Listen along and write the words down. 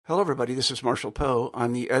Hello, everybody. This is Marshall Poe.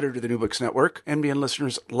 I'm the editor of the New Books Network. NBN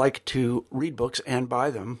listeners like to read books and buy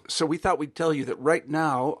them. So we thought we'd tell you that right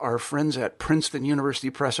now, our friends at Princeton University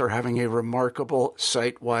Press are having a remarkable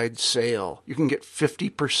site-wide sale. You can get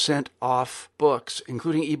 50% off books,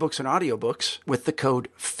 including ebooks and audiobooks, with the code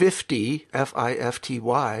 50,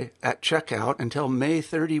 F-I-F-T-Y, at checkout until May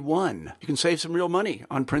 31. You can save some real money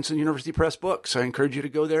on Princeton University Press books. I encourage you to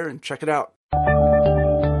go there and check it out.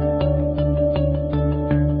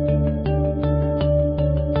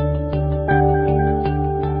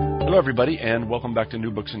 Hello, everybody, and welcome back to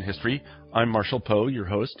New Books in History. I'm Marshall Poe, your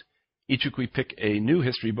host. Each week we pick a new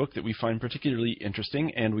history book that we find particularly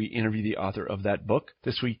interesting, and we interview the author of that book.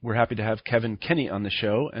 This week we're happy to have Kevin Kenny on the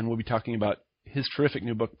show, and we'll be talking about his terrific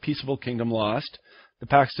new book, Peaceable Kingdom Lost, The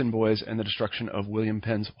Paxton Boys, and the Destruction of William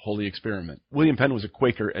Penn's Holy Experiment. William Penn was a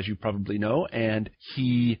Quaker, as you probably know, and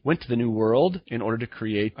he went to the New World in order to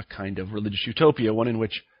create a kind of religious utopia, one in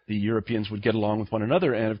which the Europeans would get along with one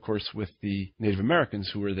another and, of course, with the Native Americans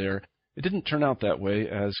who were there. It didn't turn out that way,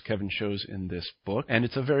 as Kevin shows in this book, and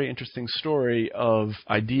it's a very interesting story of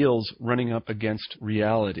ideals running up against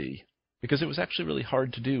reality, because it was actually really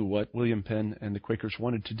hard to do what William Penn and the Quakers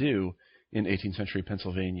wanted to do in 18th century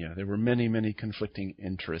Pennsylvania. There were many, many conflicting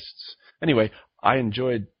interests. Anyway, I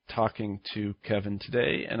enjoyed talking to Kevin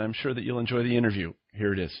today, and I'm sure that you'll enjoy the interview.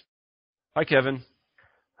 Here it is. Hi, Kevin.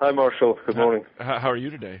 Hi, Marshall. Good morning. How are you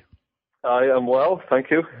today? I am well, thank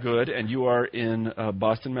you. Good. And you are in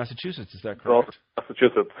Boston, Massachusetts, is that correct?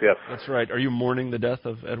 Massachusetts, yes. That's right. Are you mourning the death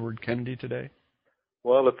of Edward Kennedy today?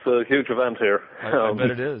 Well, it's a huge event here. I bet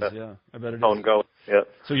it is, yeah. I bet it is. Ongoing, yeah.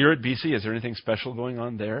 So you're at BC. Is there anything special going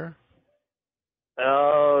on there?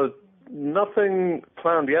 Nothing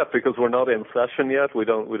planned yet because we're not in session yet. We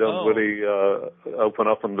don't really open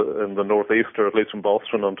up in the Northeast, or at least in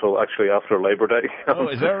Boston, until actually after Labor Day. Oh,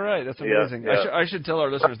 is that right? That's amazing. Yeah. I should tell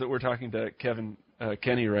our listeners that we're talking to Kevin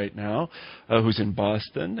Kenny right now, who's in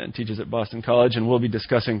Boston and teaches at Boston College, and we'll be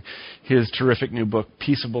discussing his terrific new book,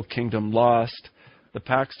 Peaceable Kingdom Lost, The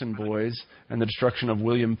Paxton Boys, and the Destruction of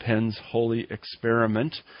William Penn's Holy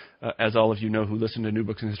Experiment. As all of you know who listen to New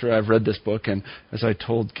Books in History, I've read this book, and as I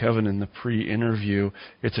told Kevin in the pre-interview,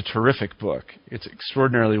 it's a terrific book. It's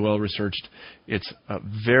extraordinarily well-researched. It's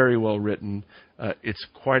very well-written. It's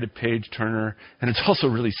quite a page-turner, and it's also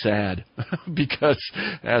really sad because,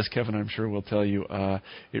 as Kevin, I'm sure, will tell you,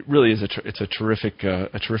 it really is a terrific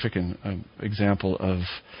example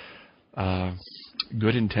of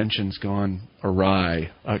good intentions gone awry,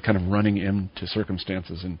 kind of running into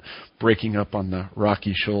circumstances and breaking up on the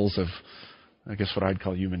rocky shoals of, I guess, what I'd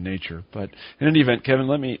call human nature. But in any event, Kevin,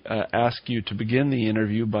 let me ask you to begin the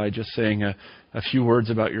interview by just saying a few words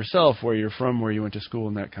about yourself, where you're from, where you went to school,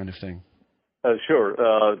 and that kind of thing. Sure.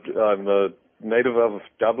 I'm a native of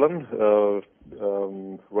Dublin,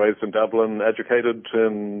 raised in Dublin, educated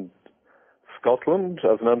in Scotland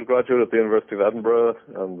as an undergraduate at the University of Edinburgh,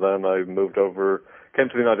 and then I came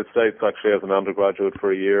to the United States actually as an undergraduate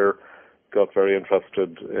for a year, got very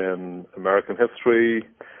interested in American history,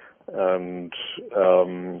 and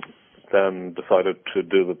then decided to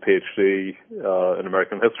do the PhD in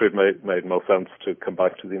American history. It made most sense to come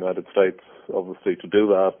back to the United States, obviously, to do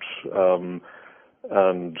that,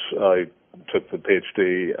 and I took the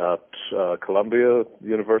PhD at Columbia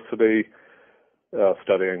University,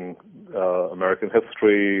 studying American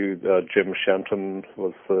history. Jim Shenton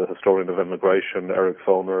was the historian of immigration. Eric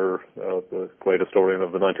Foner, the great historian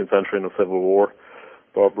of the 19th century and the Civil War.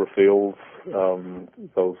 Barbara Fields.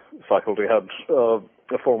 Those faculty had a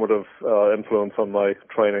formative influence on my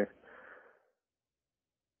training.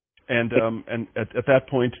 And at that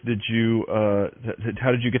point,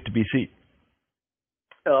 how did you get to BC?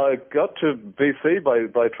 I got to BC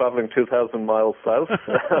by traveling 2,000 miles south.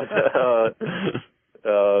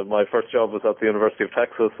 My first job was at the University of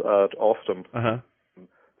Texas at Austin. Uh-huh.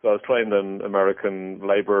 So I was trained in American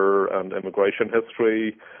labor and immigration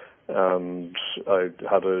history, and I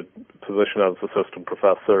had a position as assistant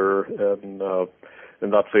professor in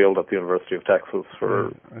that field at the University of Texas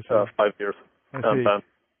for 5 years. And then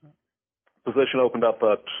position opened up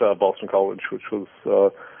at Boston College, which was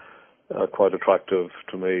quite attractive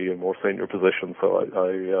to me, a more senior position. So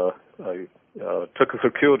I took a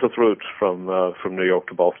circuitous route from New York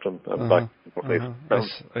to Boston and back to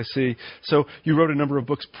Northeast. I see. So you wrote a number of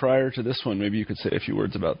books prior to this one. Maybe you could say a few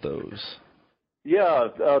words about those. Yeah,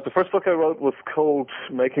 the first book I wrote was called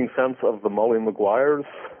Making Sense of the Molly Maguires,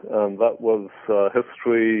 and that was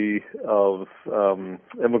history of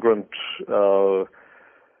immigrant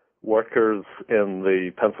workers in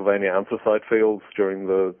the Pennsylvania anthracite fields during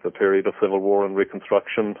the period of Civil War and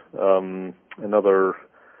Reconstruction. Another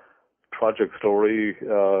tragic story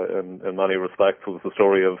in many respects. It was the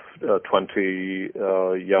story of 20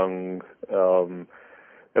 young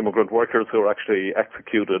immigrant workers who were actually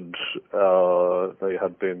executed. They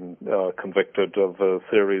had been convicted of a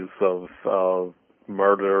series of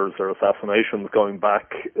murders or assassinations going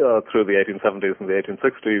back through the 1870s and the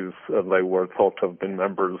 1860s, and they were thought to have been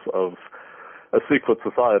members of a secret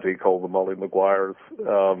society called the Molly Maguires.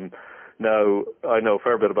 Now, I know a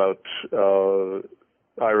fair bit about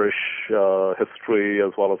Irish history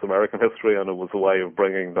as well as American history, and it was a way of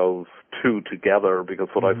bringing those two together, because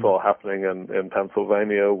what I saw happening in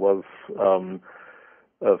Pennsylvania was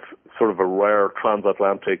sort of a rare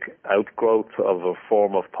transatlantic outgrowth of a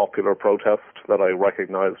form of popular protest that I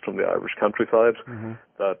recognized from the Irish countryside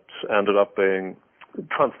that ended up being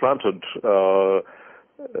transplanted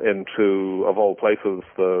into, of all places,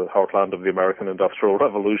 the heartland of the American Industrial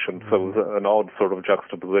Revolution. So it was an odd sort of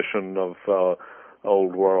juxtaposition of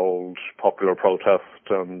old world popular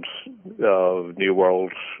protest and new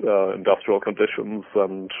world industrial conditions,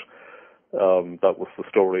 and that was the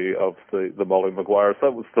story of the Molly Maguires.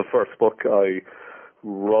 That was the first book I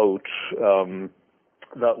wrote.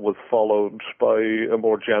 That was followed by a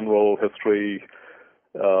more general history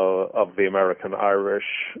of the American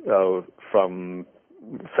Irish from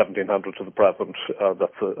 1700 to the present.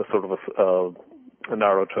 That's a sort of a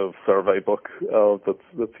narrative survey book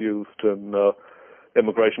that's used in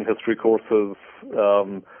immigration history courses.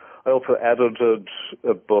 I also edited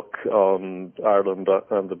a book on Ireland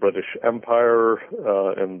and the British Empire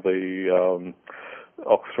in the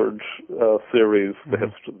Oxford series,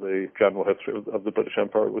 the general history of the British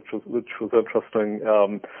Empire, which was interesting.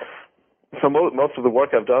 So most of the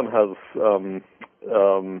work I've done has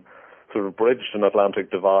sort of bridged an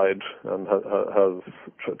Atlantic divide and has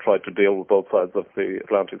tried to deal with both sides of the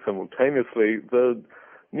Atlantic simultaneously. The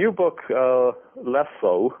new book, less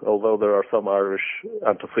so, although there are some Irish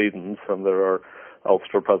antecedents and there are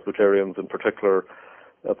Ulster Presbyterians in particular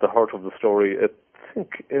at the heart of the story. I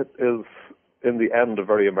think it is, in the end, a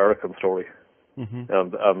very American story. And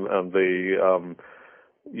the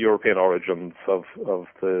European origins of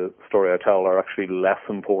the story I tell are actually less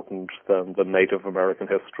important than the Native American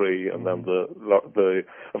history, and then the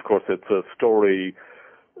of course it's a story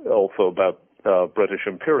also about British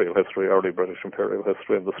imperial history, early British imperial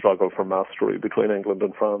history, and the struggle for mastery between England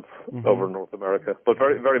and France over North America. But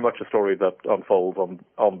very, very much a story that unfolds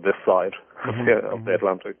on this side of the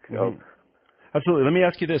Atlantic. Absolutely. Let me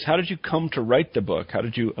ask you this. How did you come to write the book? How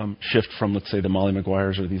did you shift from, let's say, the Molly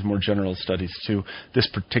Maguires or these more general studies to this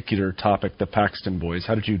particular topic, the Paxton Boys?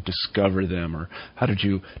 How did you discover them, or how did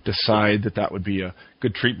you decide that would be a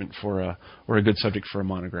good treatment or a good subject for a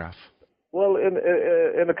monograph? Well,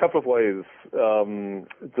 in a couple of ways.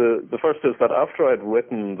 The first is that after I'd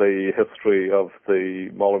written the history of the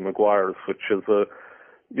Molly Maguires, which is a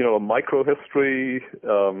micro-history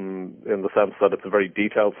in the sense that it's a very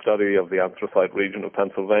detailed study of the Anthracite region of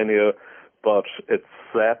Pennsylvania, but it's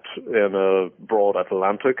set in a broad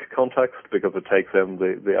Atlantic context because it takes in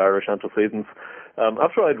the Irish antecedents.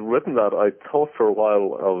 After I'd written that, I thought for a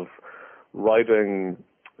while of writing,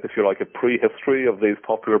 if you like, a prehistory of these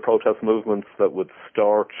popular protest movements that would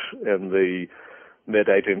start in the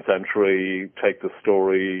mid-18th century, take the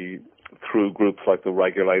story through groups like the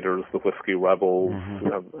Regulators, the Whiskey Rebels,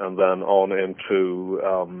 and then on into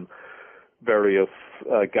various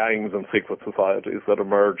gangs and secret societies that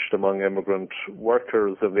emerged among immigrant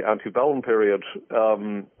workers in the antebellum period.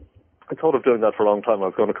 I thought of doing that for a long time. I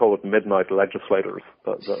was going to call it Midnight Legislators.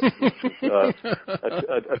 A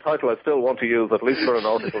title I still want to use, at least for an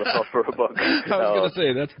article, if not for a book. I was going to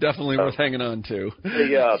say, that's definitely worth hanging on to.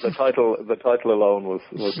 Yeah, the title alone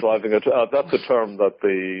was driving it. That's a term that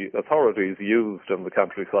the authorities used in the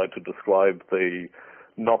countryside to describe the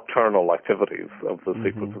nocturnal activities of the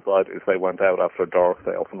secret societies. They went out after dark.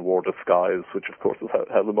 They often wore disguise, which of course is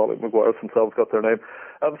how the Molly Maguires themselves got their name.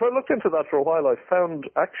 So I looked into that for a while. I found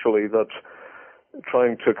actually that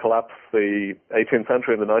trying to collapse the 18th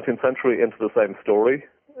century and the 19th century into the same story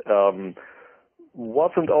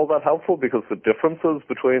wasn't all that helpful, because the differences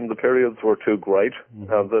between the periods were too great.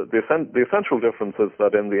 The essential difference is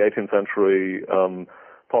that in the 18th century,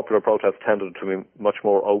 popular protest tended to be much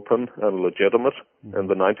more open and legitimate. In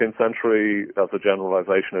the 19th century, as a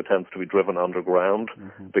generalization, it tends to be driven underground,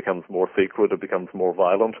 becomes more secret, it becomes more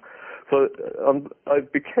violent. So I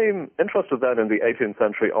became interested then in the 18th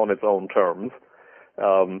century on its own terms.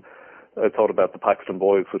 I thought about the Paxton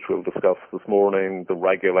Boys, which we'll discuss this morning, the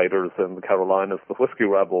Regulators in the Carolinas, the Whiskey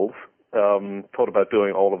Rebels. Thought about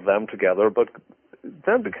doing all of them together, but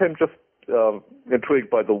then became just intrigued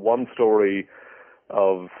by the one story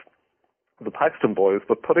of the Paxton Boys,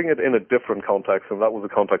 but putting it in a different context, and that was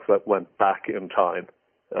a context that went back in time.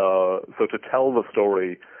 So to tell the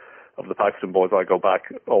story of the Paxton Boys, I go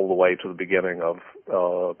back all the way to the beginning of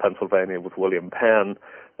Pennsylvania with William Penn,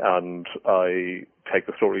 and I take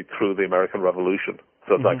the story through the American Revolution.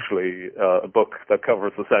 So it's actually a book that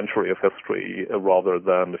covers a century of history rather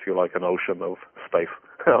than, if you like, an ocean of space.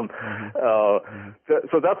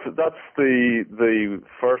 So that's the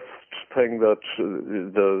first thing, that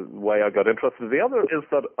the way I got interested. The other is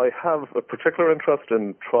that I have a particular interest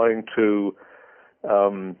in trying to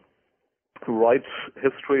write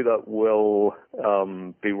history that will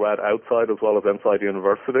be read outside as well as inside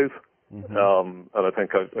universities. And I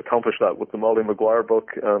think I've accomplished that with the Molly Maguire book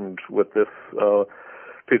and with this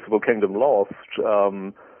Peaceable Kingdom Lost.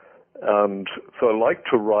 And so I like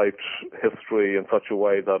to write history in such a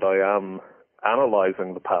way that I am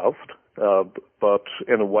analyzing the past, but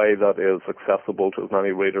in a way that is accessible to as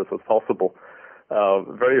many readers as possible. A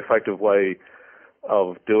very effective way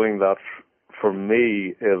of doing that for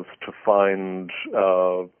me is to find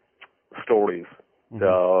stories,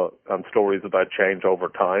 and stories about change over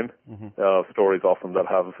time, stories often that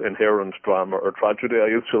have inherent drama or tragedy. I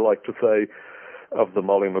used to like to say of the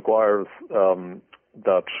Molly Maguires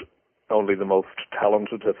that only the most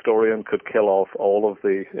talented historian could kill off all of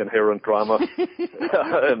the inherent drama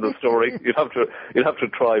in the story. You'd have to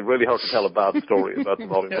try really hard to tell a bad story about the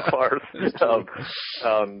Molly Maguires.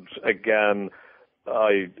 And again,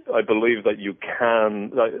 I believe that you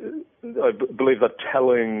can. I believe that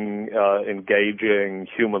telling engaging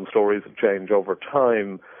human stories of change over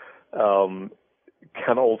time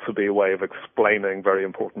can also be a way of explaining very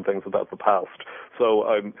important things about the past. So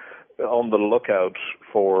I'm on the lookout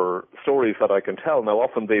for stories that I can tell. Now,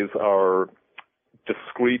 often these are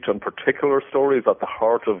discrete and particular stories. At the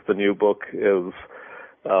heart of the new book is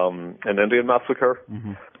an Indian massacre,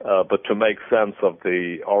 but to make sense of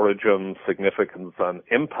the origin, significance, and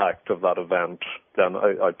impact of that event, then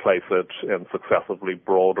I place it in successively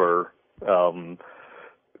broader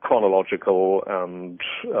chronological and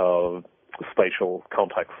spatial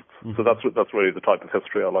contexts. So that's really the type of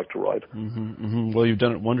history I like to write. Well, you've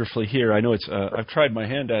done it wonderfully here. I know it's. I've tried my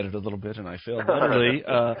hand at it a little bit, and I failed utterly.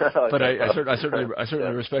 But I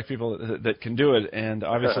certainly respect people that can do it. And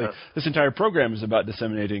obviously, this entire program is about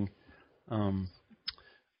disseminating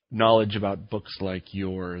knowledge about books like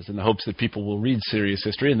yours, in the hopes that people will read serious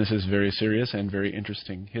history. And this is very serious and very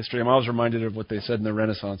interesting history. I'm always reminded of what they said in the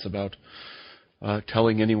Renaissance about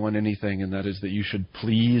telling anyone anything, and that is that you should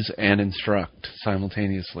please and instruct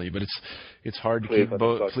simultaneously. But it's hard to keep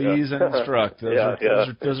both please and instruct.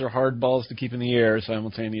 Those are hard balls to keep in the air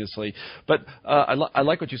simultaneously. But I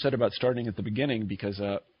like what you said about starting at the beginning, because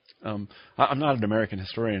I'm not an American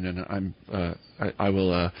historian, and I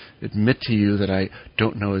will admit to you that I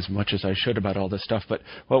don't know as much as I should about all this stuff. But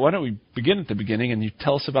why don't we begin at the beginning, and you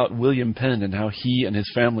tell us about William Penn and how he and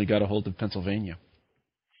his family got a hold of Pennsylvania.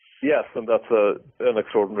 Yes, and that's an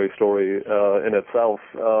extraordinary story in itself.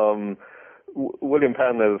 William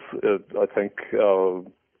Penn is I think,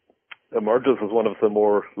 emerges as one of the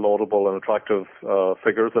more laudable and attractive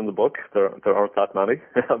figures in the book. There aren't that many.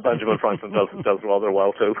 Benjamin Franklin does rather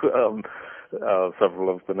well too.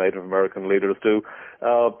 Several of the Native American leaders do.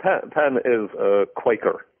 Penn is a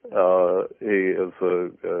Quaker. He is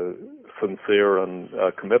a sincere and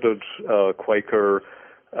committed Quaker.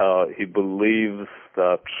 He believes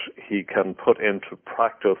that he can put into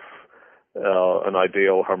practice an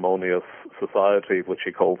ideal, harmonious society, which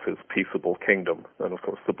he calls his peaceable kingdom. And of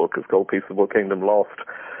course, the book is called Peaceable Kingdom Lost.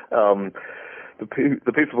 The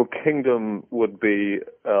peaceable kingdom would be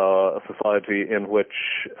a society in which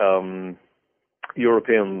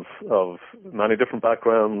Europeans of many different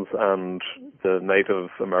backgrounds and the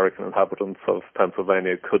Native American inhabitants of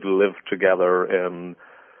Pennsylvania could live together in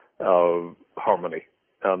harmony.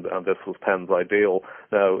 And this was Penn's ideal.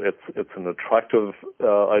 Now, it's an attractive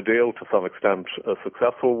ideal, to some extent a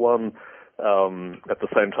successful one. At the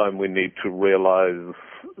same time, we need to realize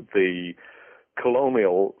the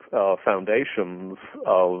colonial foundations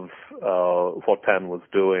of what Penn was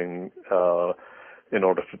doing in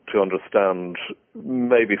order to understand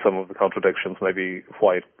maybe some of the contradictions, maybe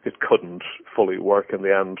why it couldn't fully work in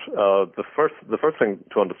the end. The first thing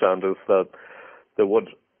to understand is that there would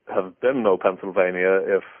have been no Pennsylvania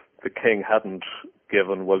if the king hadn't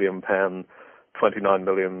given William Penn 29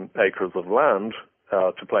 million acres of land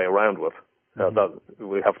to play around with. That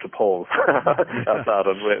we have to pause at that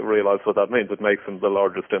and realize what that means. It makes him the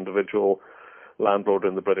largest individual landlord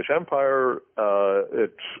in the British Empire.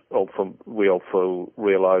 We also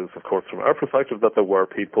realize, of course, from our perspective, that there were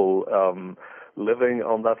people living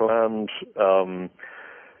on that land.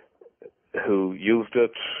 who used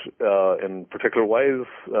it in particular ways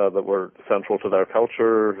that were central to their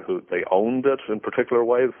culture, who they owned it in particular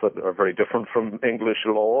ways that are very different from English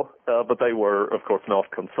law, but they were, of course,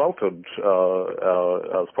 not consulted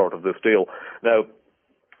as part of this deal. Now,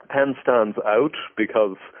 Penn stands out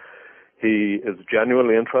because he is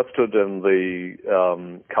genuinely interested in the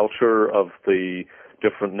culture of the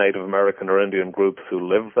different Native American or Indian groups who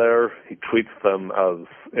live there. He treats them as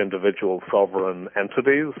individual sovereign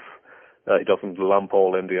entities. He doesn't lump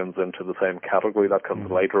all Indians into the same category. That comes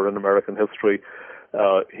later in American history.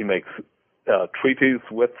 He makes treaties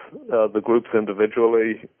with the groups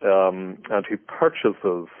individually, and he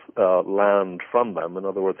purchases land from them. In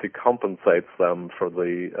other words, he compensates them for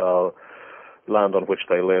the land on which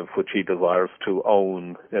they live, which he desires to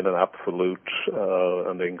own in an absolute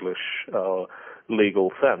and English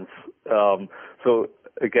legal sense. So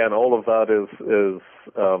again, all of that is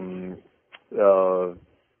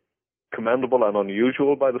commendable and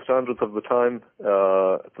unusual by the standards of the time.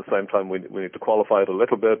 At the same time, we need to qualify it a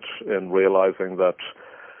little bit in realizing that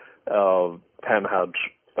Penn had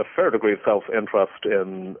a fair degree of self-interest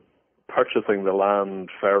in purchasing the land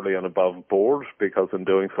fairly and above board, because in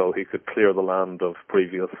doing so he could clear the land of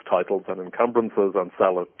previous titles and encumbrances and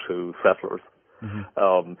sell it to settlers.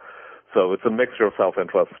 So it's a mixture of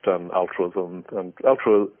self-interest and altruism, and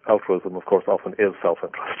altruism, of course, often is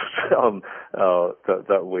self-interest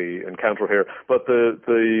that we encounter here. But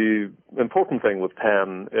the important thing with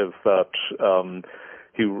Penn is that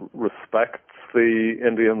he respects the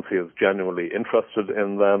Indians. He is genuinely interested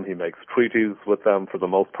in them. He makes treaties with them. For the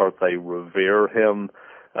most part, they revere him,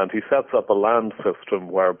 and he sets up a land system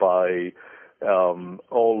whereby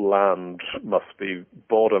all land must be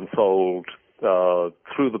bought and sold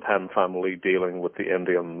through the Penn family, dealing with the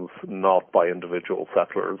Indians, not by individual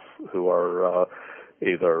settlers who are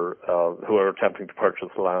who are attempting to purchase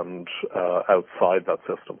land outside that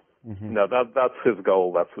system. Now that's his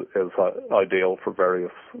goal. That's his ideal for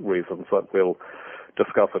various reasons that we'll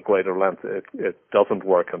discuss at greater length. It doesn't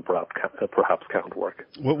work and perhaps can't work.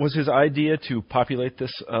 What was his idea, to populate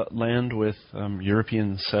this land with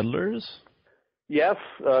European settlers? Yes,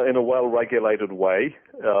 in a well-regulated way,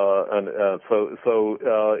 and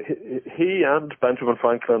so he and Benjamin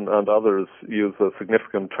Franklin and others use a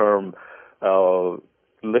significant term.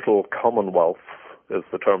 Little commonwealths is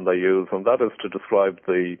the term they use, and that is to describe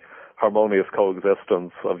the harmonious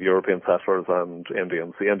coexistence of European settlers and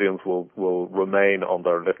Indians. The Indians will remain on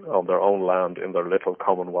their own land in their little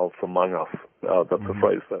commonwealths among us. That's a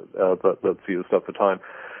phrase that's used at the time.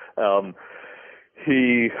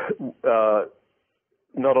 He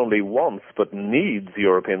not only wants but needs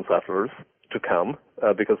European settlers to come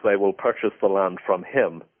because they will purchase the land from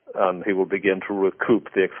him, and he will begin to recoup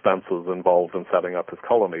the expenses involved in setting up his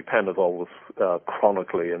colony. Penn is always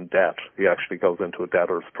chronically in debt. He actually goes into a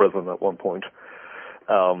debtor's prison at one point.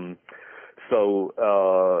 So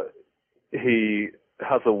he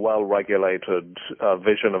has a well-regulated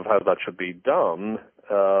vision of how that should be done.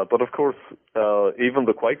 But of course, even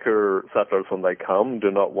the Quaker settlers, when they come,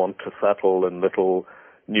 do not want to settle in little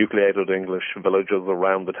nucleated English villages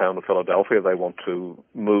around the town of Philadelphia. They want to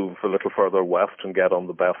move a little further west and get on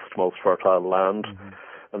the best, most fertile land.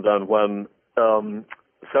 And then when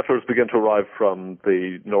settlers begin to arrive from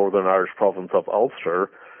the northern Irish province of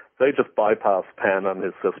Ulster, they just bypass Penn and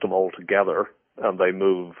his system altogether, and they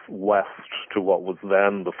move west to what was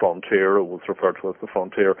then the frontier. It was referred to as the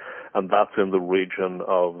frontier, and that's in the region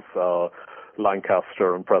of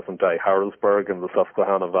Lancaster and present-day Harrisburg in the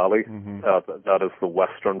Susquehanna Valley. That is the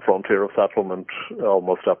western frontier of settlement,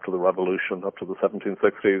 almost up to the Revolution, up to the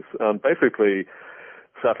 1760s. And basically,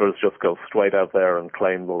 settlers just go straight out there and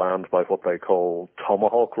claim the land by what they call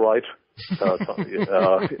tomahawk right.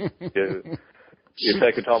 You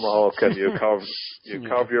take a tomahawk and you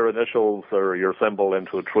carve your initials or your symbol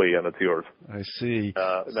into a tree, and it's yours. I see.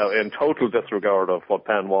 Now, in total disregard of what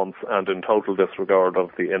Penn wants, and in total disregard of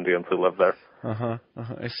the Indians who live there.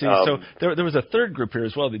 I see. So there was a third group here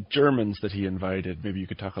as well, the Germans that he invited. Maybe you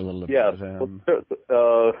could talk a little about them.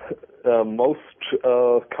 Most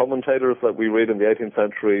commentators that we read in the 18th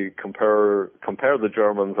century compare the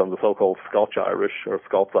Germans and the so-called Scotch-Irish or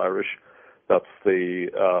Scots-Irish. That's the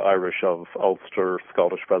Irish of Ulster,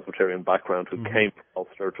 Scottish Presbyterian background, who came from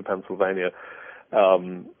Ulster to Pennsylvania.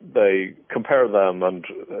 They compare them, and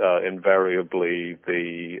invariably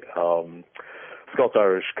the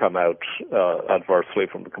Scots-Irish come out adversely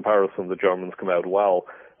from the comparison. The Germans come out well.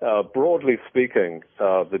 Broadly speaking,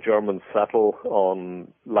 the Germans settle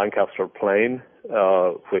on Lancaster Plain,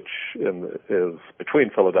 which is between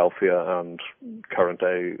Philadelphia and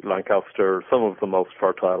current-day Lancaster, some of the most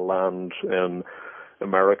fertile land in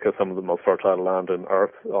America, some of the most fertile land on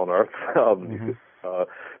Earth.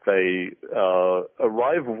 They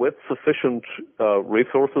arrive with sufficient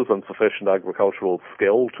resources and sufficient agricultural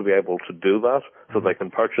skill to be able to do that, so they can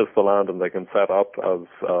purchase the land and they can set up as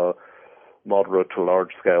moderate to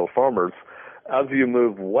large-scale farmers. As you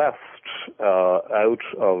move west out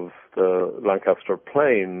of the Lancaster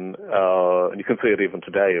Plain, and you can see it even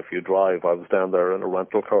today if you drive. I was down there in a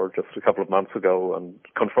rental car just a couple of months ago and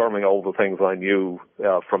confirming all the things I knew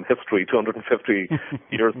from history 250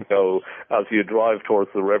 years ago. As you drive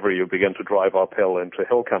towards the river, you begin to drive uphill into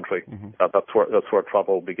hill country. That's where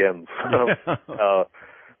trouble begins.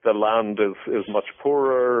 The land is much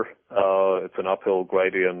poorer. It's an uphill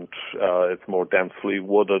gradient. It's more densely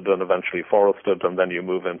wooded and eventually forested, and then you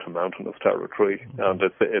move into mountainous territory. And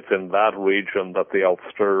it's in that region that the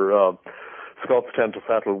Ulster Scots tend to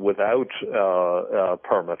settle without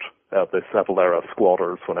permit. They settle there as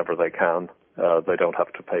squatters whenever they can. They don't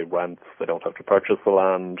have to pay rents. They don't have to purchase the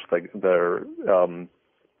land. They're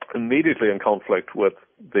immediately in conflict with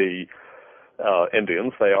the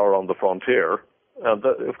Indians. They are on the frontier. And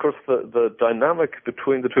of course, the dynamic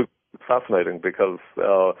between the two is fascinating because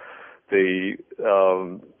the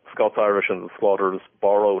Scots, Irish, and the squatters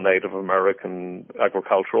borrow Native American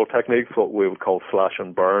agricultural techniques, what we would call slash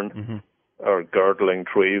and burn, or girdling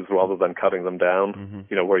trees rather than cutting them down.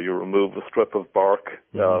 You know, where you remove a strip of bark,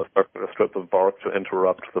 a strip of bark to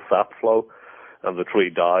interrupt the sap flow, and the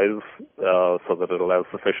tree dies so that it allows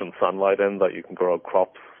sufficient sunlight in that you can grow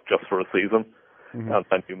crops just for a season. And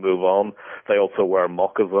then you move on. They also wear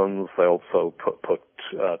moccasins. They also put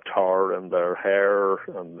tar in their hair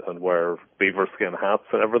and wear beaver skin hats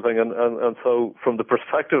and everything. And so from the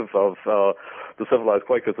perspective of the civilized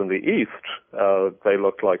Quakers in the East, they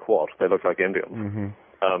look like what? They look like Indians.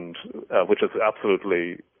 And which is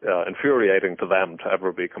absolutely infuriating to them to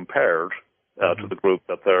ever be compared to the group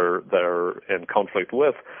that they're in conflict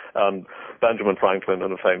with. And Benjamin Franklin,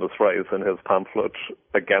 in a famous phrase in his pamphlet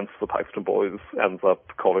against the Paxton Boys, ends up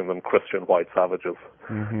calling them Christian white savages.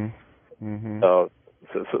 So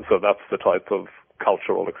that's the type of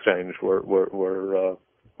cultural exchange we're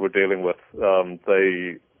dealing with.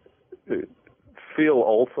 They feel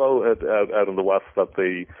also out in the West that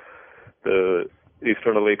the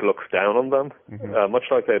Eastern elite looks down on them, much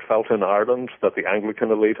like they had felt in Ireland that the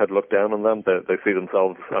Anglican elite had looked down on them. They see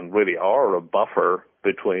themselves and really are a buffer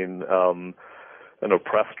between an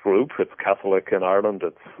oppressed group. It's Catholic in Ireland.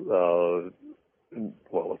 It's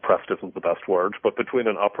well, oppressed isn't the best word, but between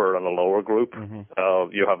an upper and a lower group.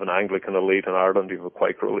 You have an Anglican elite in Ireland. You have a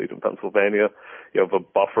Quaker elite in Pennsylvania. You have a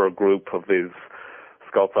buffer group of these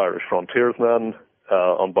Scots-Irish frontiersmen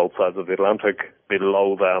on both sides of the Atlantic.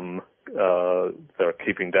 Below them, they're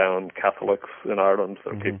keeping down Catholics in Ireland.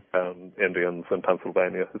 They're keeping down Indians in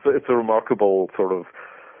Pennsylvania. It's a remarkable sort of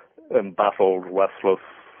embattled, restless,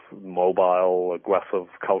 mobile, aggressive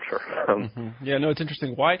culture. Yeah, no, it's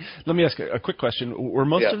interesting. Why? Let me ask a quick question. Were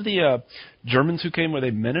most of the Germans who came, were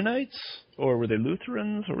they Mennonites, or were they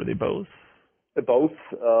Lutherans, or were they both? Both.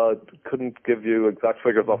 Couldn't give you exact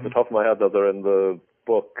figures off the top of my head, though they're in the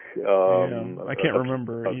book. I can't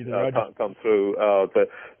remember either. Come through.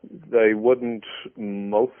 They wouldn't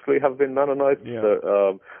mostly have been Mennonites.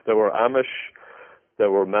 There were Amish,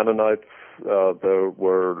 there were Mennonites, there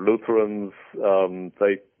were Lutherans.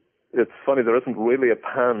 It's funny, there isn't really a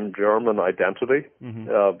pan-German identity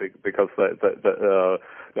because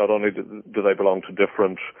not only do they belong to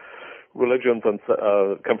different religions and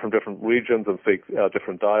come from different regions and speak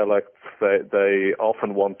different dialects, they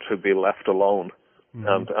often want to be left alone.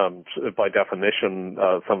 And by definition,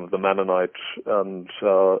 some of the Mennonite and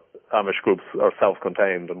Amish groups are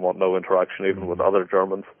self-contained and want no interaction even with other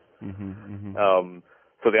Germans.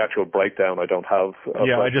 So the actual breakdown I don't have.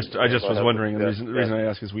 I just was wondering. And the reason I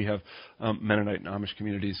ask is we have Mennonite and Amish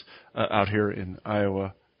communities out here in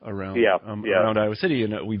Iowa around Iowa City,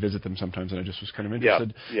 and we visit them sometimes, and I just was kind of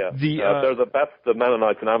interested. They're the best. The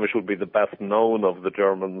Mennonites and Amish would be the best known of the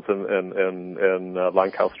Germans in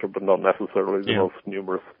Lancaster, but not necessarily the most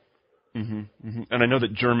numerous. And I know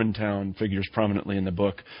that Germantown figures prominently in the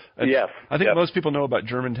book. I think most people know about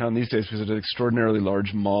Germantown these days because it's an extraordinarily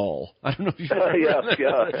large mall. I don't know if you've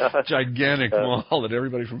ever gigantic mall that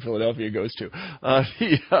everybody from Philadelphia goes to.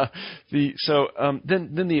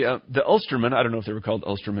 Then the Ulstermen, I don't know if they were called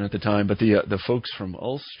Ulstermen at the time, but the folks from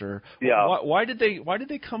Ulster. Why did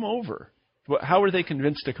they come over? How were they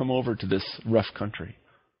convinced to come over to this rough country?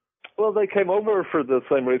 Well, they came over for the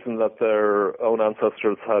same reason that their own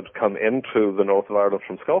ancestors had come into the north of Ireland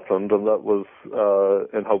from Scotland, and that was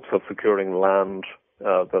in hopes of securing land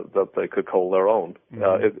that they could call their own.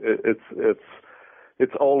 It's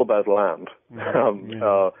it's all about land.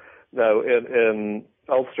 Now, in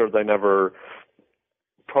Ulster, they never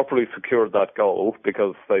properly secured that goal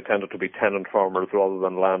because they tended to be tenant farmers rather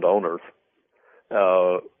than landowners.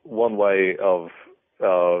 One way of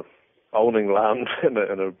owning land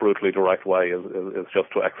in a brutally direct way is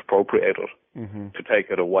just to expropriate it, to take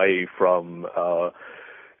it away from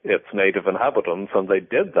its native inhabitants, and they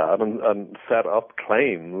did that and set up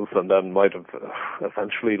claims, and then might have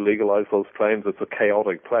eventually legalized those claims. It's a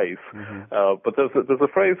chaotic place. But there's a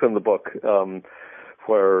phrase in the book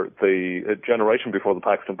where a generation before the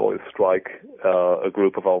Paxton Boys strike, a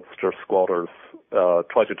group of Ulster squatters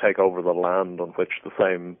try to take over the land on which the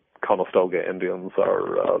same Conestoga Indians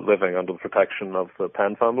are living under the protection of the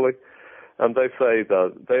Penn family, and they say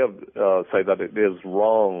that it is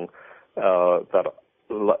wrong that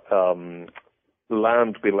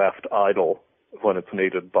land be left idle when it's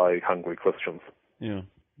needed by hungry Christians.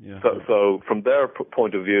 So from their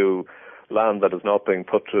point of view, land that is not being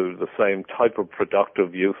put to the same type of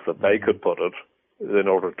productive use that they could put it in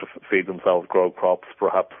order to feed themselves, grow crops,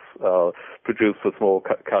 perhaps produce a small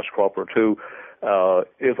cash crop or two,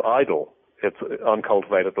 is idle. It's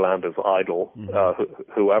uncultivated land is idle.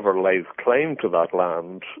 Whoever lays claim to that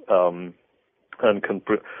land and can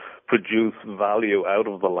produce value out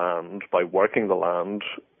of the land by working the land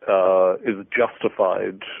is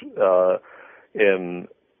justified in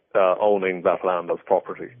owning that land as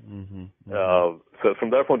property. So from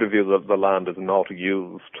their point of view, the land is not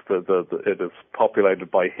used. It is populated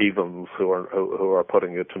by heathens who are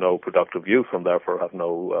putting it to no productive use and therefore have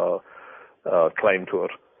no claim to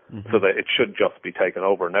it. So that it should just be taken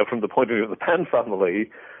over. Now, from the point of view of the Penn family,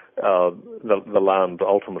 the land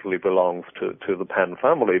ultimately belongs to the Penn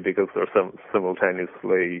family because they're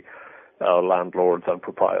simultaneously landlords and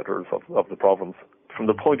proprietors of the province. From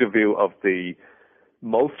the point of view of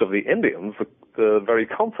most of the Indians, the very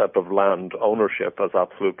concept of land ownership as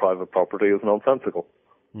absolute private property is nonsensical.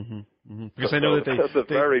 Because I know that it's a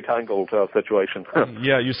very tangled situation.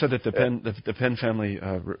 You said that the Penn family.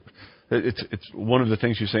 It's one of the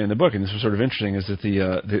things you say in the book, and this was sort of interesting, is that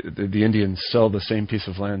the Indians sell the same piece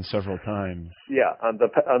of land several times. Yeah, and the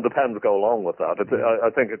Penns go along with that. I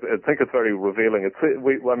think it's very revealing.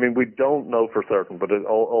 We don't know for certain, but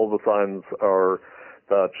all the signs are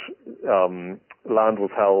that land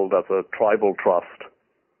was held as a tribal trust.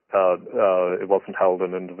 It wasn't held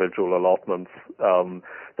in individual allotments.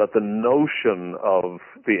 That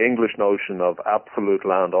the English notion of absolute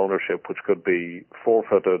land ownership, which could be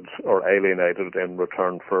forfeited or alienated in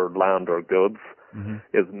return for land or goods,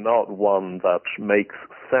 is not one that makes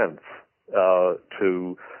sense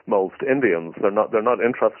to most Indians. They're not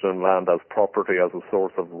interested in land as property, as a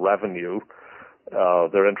source of revenue.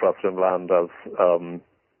 They're interested in land as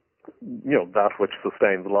that which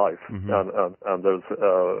sustains life, and there's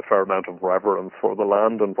a fair amount of reverence for the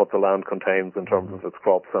land and what the land contains in terms of its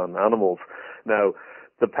crops and animals. Now,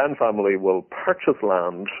 the Penn family will purchase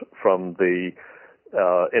land from the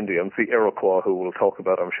Indians, the Iroquois, who we'll talk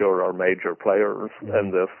about, I'm sure, are major players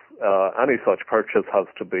in this. Any such purchase has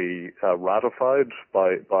to be ratified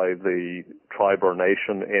by the tribe or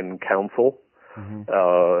nation in council.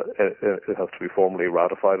 It has to be formally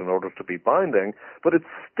ratified in order to be binding, but it's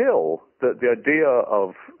still the idea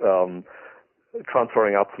of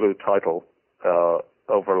transferring absolute title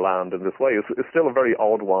over land in this way is still a very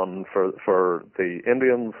odd one for the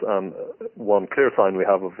Indians. And one clear sign we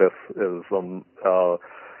have of this is on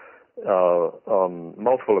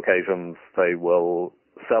multiple occasions they will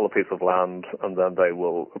sell a piece of land and then they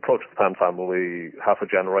will approach the Penn family half a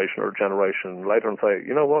generation or a generation later and say,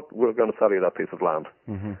 you know what, we're going to sell you that piece of land.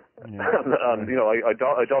 I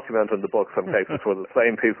document in the book some cases where the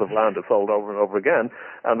same piece of land is sold over and over again,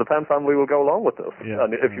 and the Penn family will go along with this.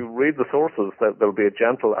 And if you read the sources, there'll be a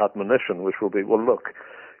gentle admonition which will be, well, look,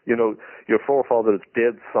 your forefathers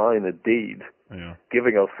did sign a deed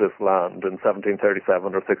giving us this land in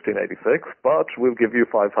 1737 or 1686, but we'll give you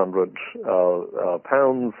 500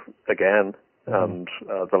 pounds again, and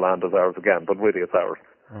the land is ours again, but really it's ours.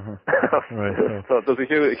 So there's a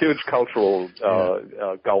huge cultural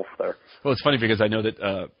gulf there. Well, it's funny because I know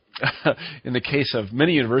that in the case of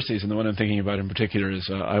many universities, and the one I'm thinking about in particular is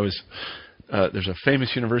there's a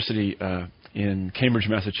famous university in Cambridge,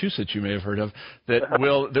 Massachusetts, you may have heard of, that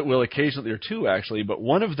will occasionally, there are two actually, but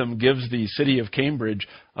one of them gives the city of Cambridge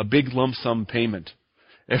a big lump sum payment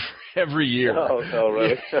every year. Oh,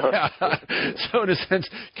 really? Yeah. So in a sense,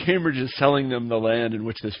 Cambridge is selling them the land in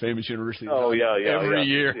which this famous university is every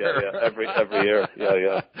year. Every year.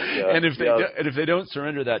 Yeah. And if they don't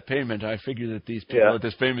surrender that payment, I figure that these people at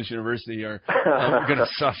this famous university are going to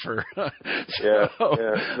suffer.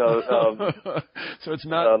 So it's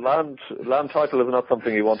not land title is not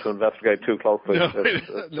something you want to investigate too closely.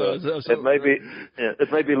 It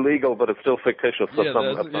may be legal, but it's still fictitious. So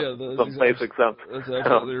some basic sense. That's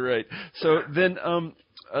absolutely right. So then,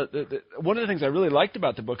 one of the things I really liked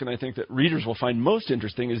about the book, and I think that readers will find most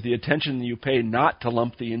interesting, is the attention you pay not to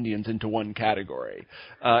lump the Indians into one category,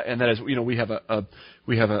 and that is, we have a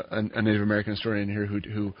Native American historian here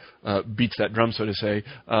who beats that drum, so to say,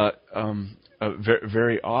 very,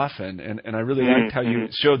 very often, and I really liked how you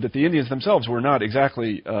showed that the Indians themselves were not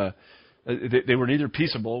exactly. They were neither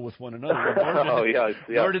peaceable with one another,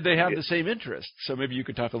 nor did they have the same interests. So maybe you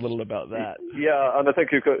could talk a little about that. Yeah, and I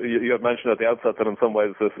think you had mentioned at the outset that in some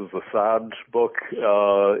ways this is a sad book.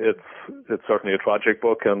 It's certainly a tragic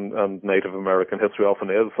book, and Native American history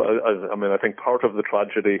often is. I mean, I think part of the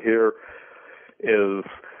tragedy here is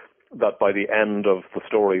that by the end of the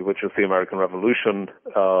story, which is the American Revolution,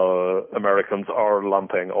 Americans are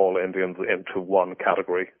lumping all Indians into one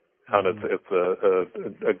categoy. And it's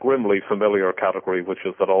a grimly familiar category, which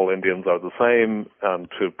is that all Indians are the same, and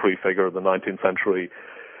to prefigure the 19th century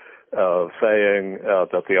saying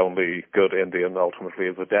that the only good Indian ultimately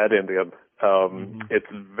is a dead Indian. It's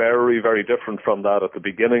very, very different from that at the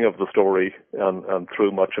beginning of the story and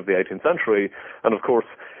through much of the 18th century. And of course,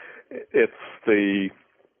 it's the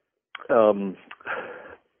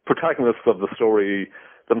protagonists of the story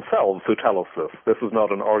themselves who tell us this. This is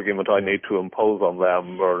not an argument I need to impose on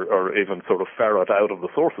them or even sort of ferret out of the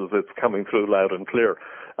sources. It's coming through loud and clear.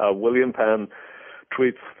 William Penn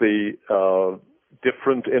treats the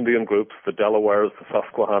different Indian groups, the Delawares, the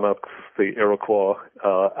Susquehannocks, the Iroquois,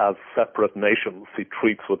 as separate nations. He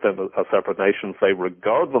treats them as separate nations. They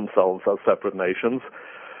regard themselves as separate nations.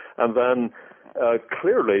 And then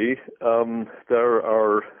clearly there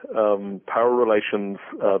are power relations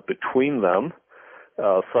between them,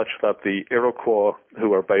 such that the Iroquois,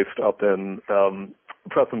 who are based up in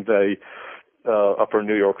present-day upper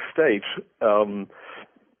New York State,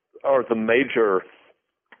 are the major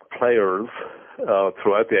players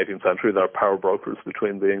throughout the 18th century. They're power brokers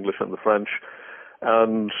between the English and the French.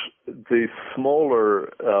 And the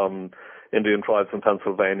smaller Indian tribes in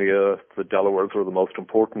Pennsylvania, the Delawares were the most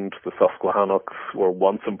important. The Susquehannocks were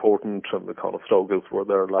once important, and the Conestogas were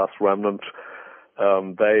their last remnant.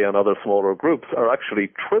 They and other smaller groups are actually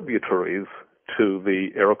tributaries to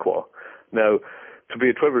the Iroquois. Now, to be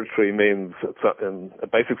a tributary means, in a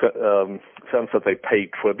basic sense, that they pay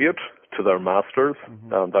tribute to their masters.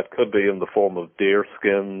 That could be in the form of deer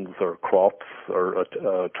skins or crops or a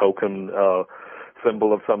token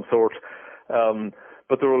symbol of some sort.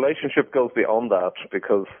 But the relationship goes beyond that,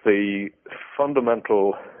 because the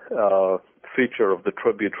fundamental feature of the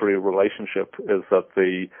tributary relationship is that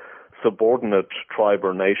the subordinate tribe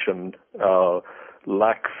or nation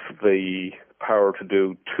lacks the power to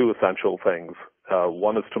do two essential things.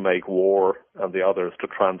 One is to make war, and the other is to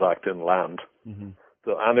transact in land.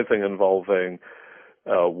 So anything involving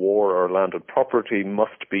war or landed property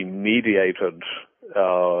must be mediated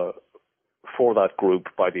for that group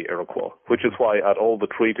by the Iroquois, which is why at all the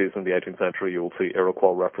treaties in the 18th century you will see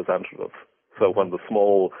Iroquois representatives. So when the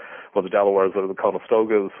Delawares or the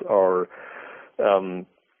Conestogas are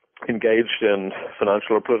engaged in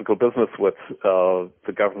financial or political business with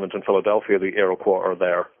the government in Philadelphia, the Iroquois are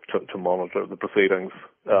there to monitor the proceedings.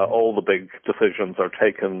 All the big decisions are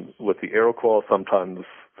taken with the Iroquois.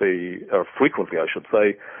 Frequently, I should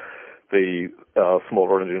say, the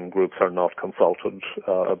smaller Indian groups are not consulted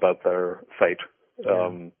about their fate.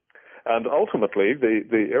 And ultimately,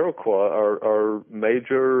 the Iroquois are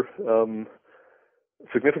major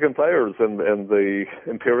significant players in the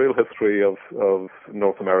imperial history of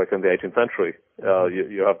North America in the 18th century.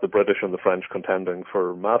 You have the British and the French contending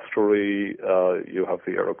for mastery. You have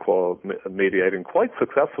the Iroquois mediating quite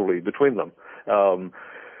successfully between them.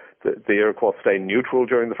 The Iroquois stay neutral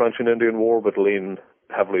during the French and Indian War, but lean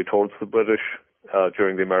heavily towards the British.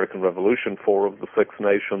 During the American Revolution, 4 of the 6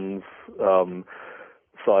 nations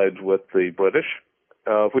side with the British.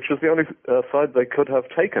 Which is the only side they could have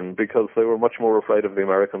taken, because they were much more afraid of the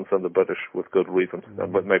Americans than the British, with good reason.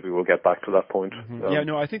 And maybe we'll get back to that point.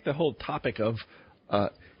 I think the whole topic of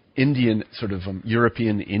Indian, sort of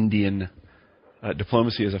European Indian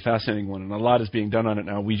diplomacy is a fascinating one, and a lot is being done on it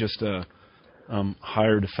now. We just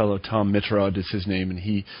hired a fellow, Tom Mitrod is his name, and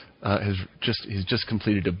he's just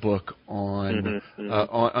completed a book on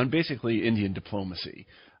on basically Indian diplomacy.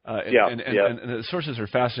 And the sources are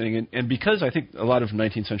fascinating, and because I think a lot of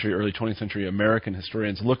 19th century, early 20th century American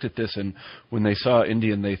historians looked at this, and when they saw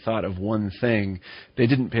Indian, they thought of one thing. They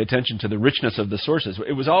didn't pay attention to the richness of the sources.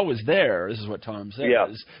 It was always there. This is what Tom says. Yeah.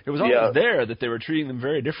 It was always there that they were treating them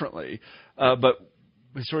very differently, but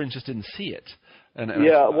historians just didn't see it. And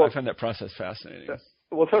I find that process fascinating.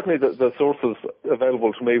 Well, certainly the sources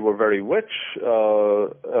available to me were very rich,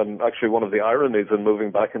 and actually one of the ironies in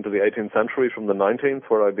moving back into the 18th century from the 19th,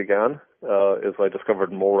 where I began, is I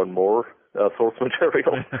discovered more and more source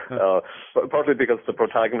material, partly because the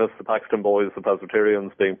protagonists, the Paxton Boys, the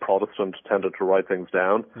Presbyterians, being Protestant, tended to write things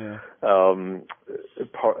down,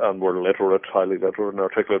 and were literate, highly literate and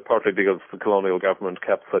articulate, partly because the colonial government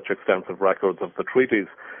kept such extensive records of the treaties.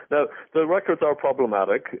 Now, the records are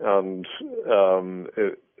problematic, and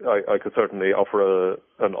I could certainly offer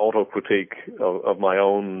an auto-critique of my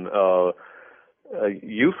own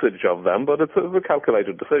usage of them, but it's a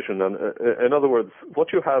calculated decision. And in other words,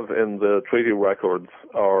 what you have in the treaty records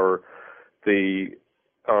are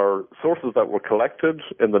sources that were collected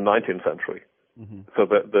in the 19th century. Mm-hmm. So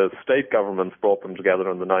the state governments brought them together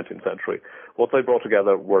in the 19th century. What they brought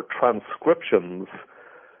together were transcriptions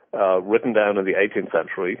written down in the 18th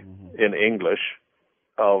century in English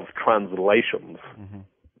of translations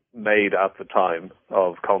made at the time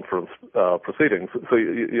of conference proceedings. So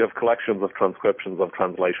you have collections of transcriptions of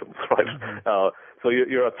translations, right? So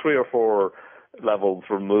you're at 3 or 4 levels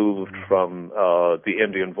removed from the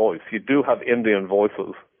Indian voice. You do have Indian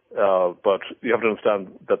voices, but you have to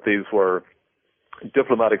understand that these were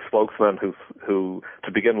diplomatic spokesmen who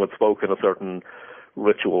to begin with spoke in a certain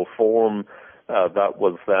ritual form. That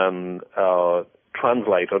was then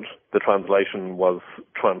translated. The translation was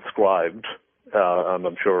transcribed, and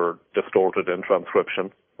I'm sure distorted in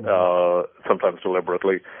transcription, sometimes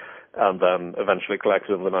deliberately, and then eventually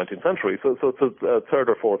collected in the 19th century. So it's a third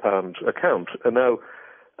or fourth hand account. And now,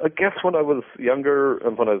 I guess when I was younger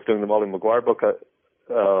and when I was doing the Molly Maguire book,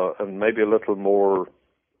 and maybe a little more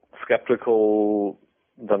skeptical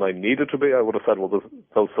than I needed to be, I would have said, well,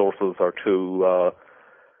 those sources are too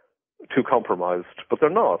compromised, but they're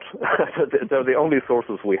not. They're the only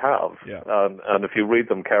sources we have. Yeah. And if you read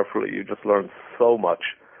them carefully, you just learn so much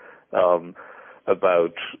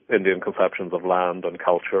about Indian conceptions of land and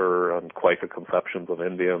culture and Quaker conceptions of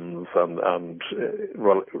Indians and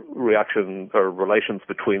reaction or relations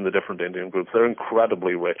between the different Indian groups. They're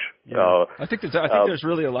incredibly rich. Yeah. I think there's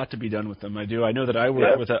really a lot to be done with them. I do. I know that I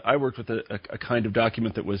worked with a kind of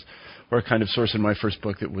document that was, or a kind of source in my first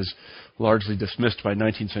book that was largely dismissed by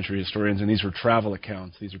 19th century historians, and these were travel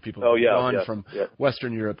accounts. These are people who had gone from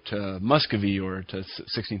Western Europe to Muscovy or to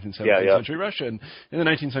 16th and 17th century Russia. And in the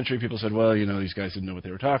 19th century, people said, well, these guys didn't know what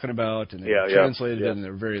they were talking about, and they translated it, and they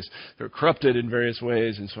were corrupted in various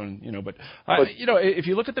ways, and so on. But if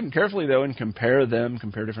you look at them carefully though, and compare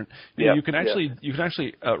different, you can actually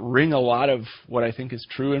wring a lot of what I think is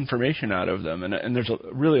true information out of them, and there's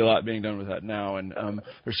really a lot being done with that now, and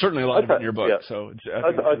there's certainly a lot of it in your book. Yeah. So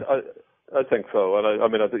I think so,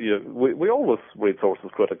 and we always read sources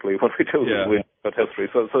critically when we do read about history,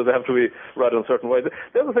 so they have to be read in a certain way.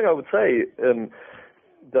 The other thing I would say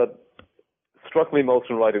that struck me most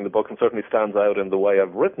in writing the book, and certainly stands out in the way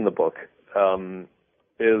I've written the book,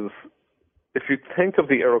 is if you think of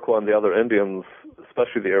the Iroquois and the other Indians,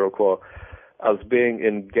 especially the Iroquois, as being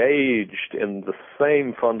engaged in the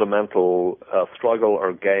same fundamental struggle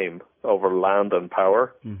or game over land and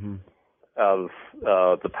power as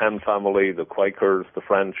the Penn family, the Quakers, the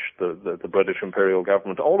French, the British Imperial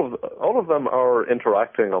government, all of them are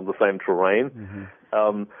interacting on the same terrain.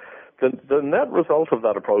 The net result of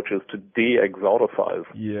that approach is to de-exoticize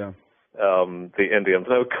the Indians.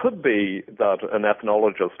 Now, it could be that an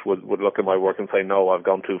ethnologist would look at my work and say, no, I've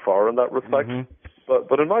gone too far in that respect.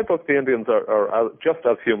 But in my book, the Indians are just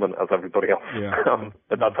as human as everybody else. And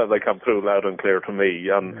that's how they come through loud and clear to me.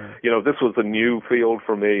 And, this was a new field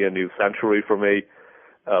for me, a new century for me.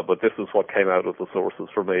 But this is what came out of the sources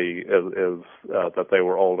for me, is that they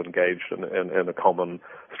were all engaged in a common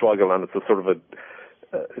struggle. And it's a sort of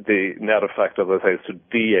the net effect, as I say, is to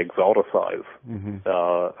de-exoticize. And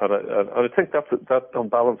I think that on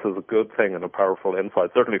balance is a good thing and a powerful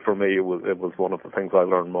insight. Certainly for me, it was one of the things I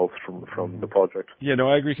learned most from the project. Yeah, no,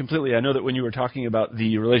 I agree completely. I know that when you were talking about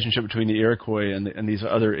the relationship between the Iroquois and these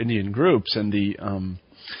other Indian groups and these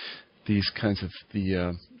kinds of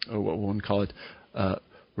what one call it,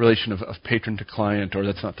 relation of patron to client, or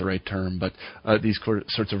that's not the right term, but these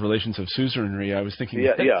sorts of relations of suzerainty. I was thinking,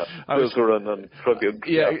 suzerain and tribute.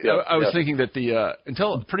 I was thinking that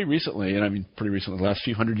until pretty recently, and I mean pretty recently, the last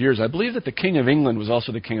few hundred years, I believe that the King of England was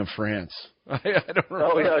also the King of France. I don't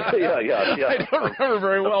remember. I don't remember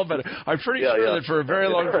very well, but I'm pretty sure that for a very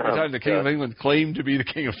long period of time, the King of England claimed to be the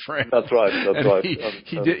King of France. That's right.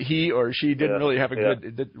 He or she didn't really have a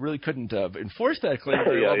good, that really couldn't enforce that claim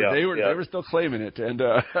very well, but they were still claiming it. And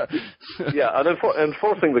and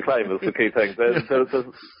enforcing the claim is the key thing.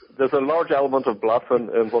 There's a large element of bluff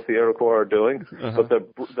in what the Iroquois are doing, but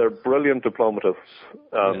they're brilliant diplomatists,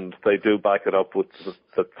 and they do back it up with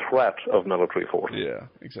the threat of military force. Yeah,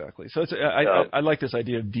 exactly. So I like this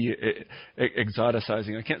idea of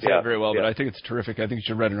exoticizing. I can't say it very well, but I think it's terrific. I think you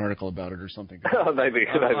should write an article about it or something. Maybe.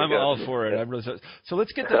 I'm all for it. So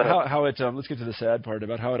let's get to how it. Let's get to the sad part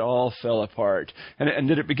about how it all fell apart. And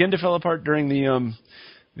did it begin to fall apart during the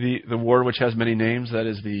war, which has many names? That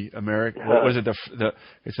is the American. What was it?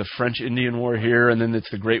 It's the French Indian War here, and then it's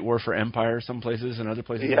the Great War for Empire some places, and other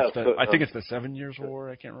places. I think it's the 7 Years War.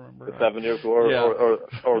 I can't remember. The 7 Years War,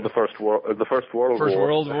 or the First World War. First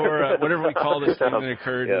World War, whatever we call this thing that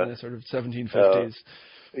occurred in the sort of 1750s.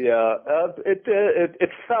 It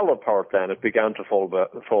fell apart then. It began to fall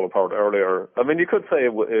apart earlier. I mean, you could say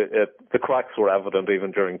the cracks were evident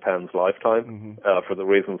even during Penn's lifetime, for the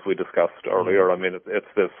reasons we discussed earlier. I mean, it's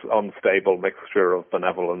this unstable mixture of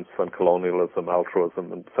benevolence and colonialism,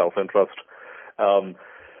 altruism and self-interest.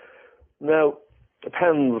 Now,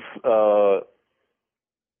 Penn's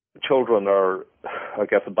children are, I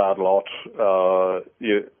guess, a bad lot.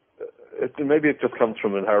 Maybe it just comes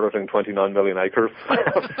from inheriting 29 million acres.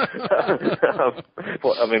 I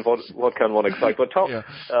mean, what can one expect? But Tom,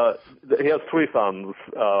 he has three sons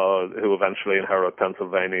who eventually inherit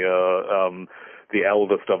Pennsylvania. The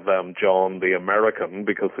eldest of them, John the American,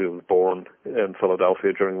 because he was born in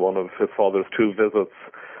Philadelphia during one of his father's two visits,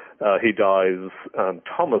 he dies, and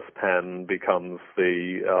Thomas Penn becomes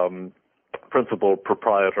the principal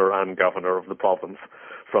proprietor and governor of the province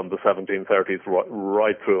from the 1730s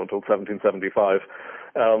right through until 1775.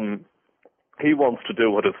 He wants to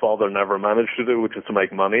do what his father never managed to do, which is to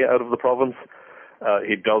make money out of the province.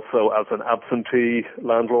 He does so as an absentee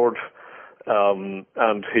landlord,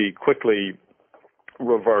 and he quickly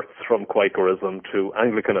reverts from Quakerism to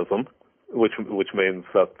Anglicanism, which means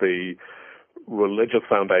that the religious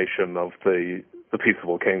foundation of the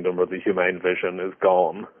peaceable kingdom or the humane vision is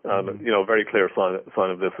gone. And, a very clear sign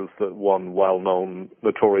of this is the one well-known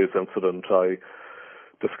notorious incident I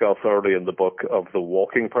discuss early in the book of the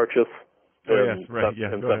walking purchase in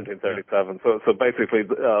 1737. So basically,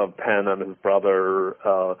 Penn and his brother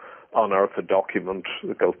unearth a document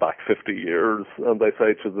that goes back 50 years, and they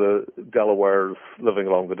say to the Delawares living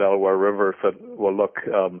along the Delaware River, said, well, look,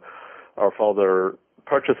 our father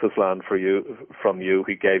purchased this land from you.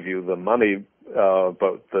 He gave you the money,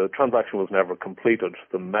 but the transaction was never completed.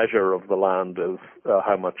 The measure of the land is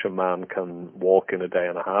how much a man can walk in a day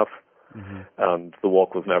and a half, and the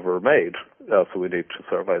walk was never made, so we need to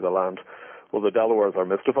survey the land. Well, the Delawares are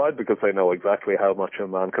mystified because they know exactly how much a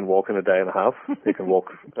man can walk in a day and a half. He can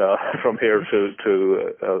walk from here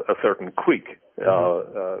to a certain creek,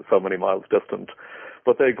 so many miles distant.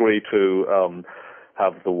 But they agree to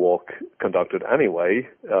have the walk conducted anyway,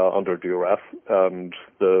 under duress, and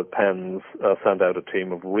the Penns send out a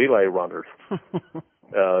team of relay runners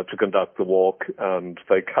to conduct the walk, and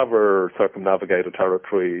they circumnavigate a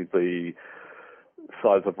territory the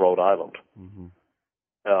size of Rhode Island.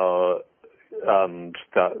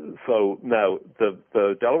 So now the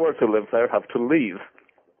Delawares who live there have to leave.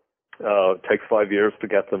 It takes 5 years to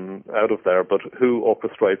get them out of there, but who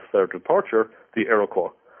orchestrates their departure? The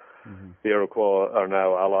Iroquois. The Iroquois are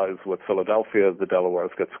now allies with Philadelphia. The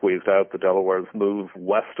Delawares get squeezed out. The Delawares move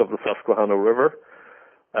west of the Susquehanna River.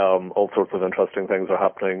 All sorts of interesting things are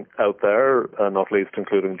happening out there, not least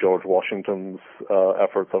including George Washington's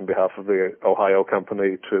efforts on behalf of the Ohio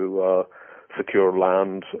Company to secure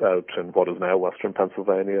land out in what is now western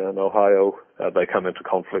Pennsylvania and Ohio. They come into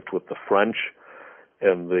conflict with the French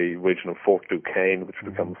in the region of Fort Duquesne, which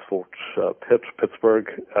becomes Fort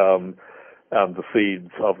Pittsburgh. And the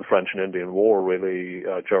seeds of the French and Indian War really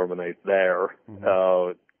germinate there.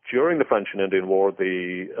 During the French and Indian War,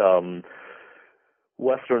 the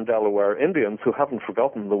Western Delaware Indians, who haven't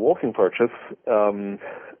forgotten the walking purchase,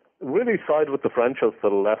 really side with the French as the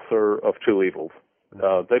lesser of two evils.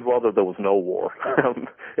 They'd rather there was no war.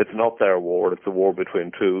 It's not their war. It's a war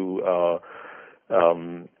between two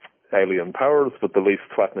alien powers, but the least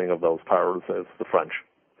threatening of those powers is the French.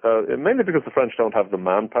 Mainly because the French don't have the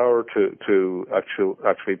manpower to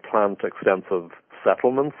actually plant extensive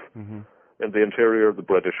settlements in the interior. The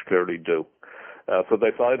British clearly do. So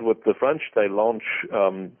they side with the French. They launch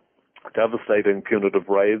devastating punitive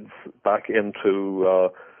raids back into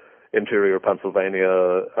interior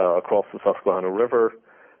Pennsylvania across the Susquehanna River.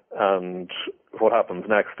 And what happens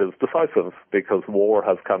next is decisive, because war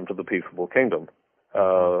has come to the Peaceable Kingdom.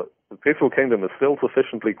 The Peaceable Kingdom is still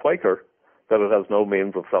sufficiently Quaker that it has no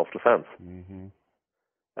means of self-defense.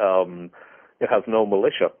 It has no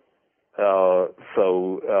militia.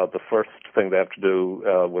 So the first thing they have to do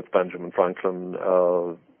with Benjamin Franklin,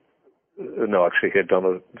 no, actually he had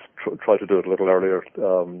tried to do it a little earlier.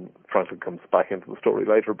 Franklin comes back into the story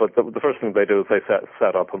later, but the first thing they do is they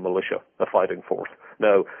set up a militia, a fighting force.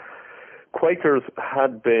 Now, Quakers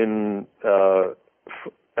had been,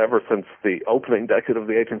 ever since the opening decade of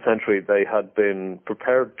the 18th century, they had been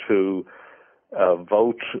prepared to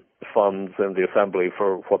vote funds in the assembly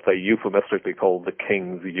for what they euphemistically called the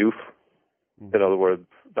King's Youth. In other words,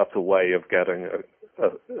 that's a way of getting,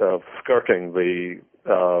 of skirting the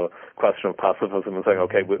question of pacifism and saying,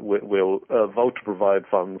 okay, we'll vote to provide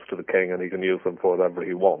funds to the king and he can use them for whatever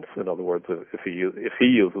he wants. In other words, if he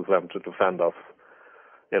uses them to defend us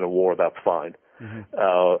in a war, that's fine.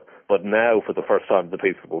 But now, for the first time, the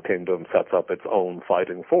Peaceable Kingdom sets up its own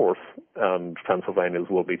fighting force, and Pennsylvanians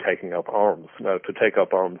will be taking up arms. Now, to take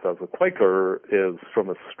up arms as a Quaker is, from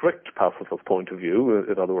a strict pacifist point of view,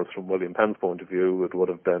 in other words, from William Penn's point of view, it would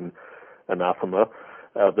have been anathema.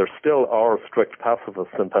 There still are strict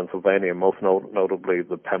pacifists in Pennsylvania, most notably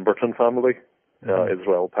the Pemberton family,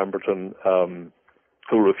 Israel Pemberton,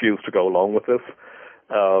 who refused to go along with this.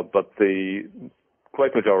 But the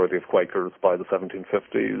great majority of Quakers by the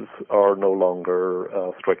 1750s are no longer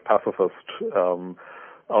strict pacifists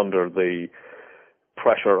under the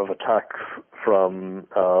pressure of attacks from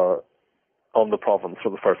on the province for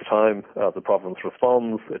the first time. The province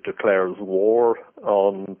responds. It declares war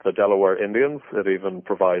on the Delaware Indians. It even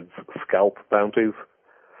provides scalp bounties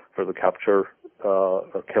for the capture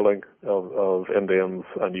or killing of Indians.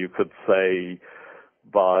 And you could say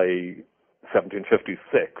by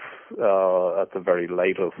 1756, at the very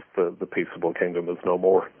latest, the Peaceable Kingdom is no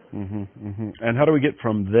more. And how do we get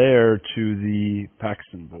from there to the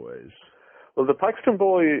Paxton Boys? Well, the Paxton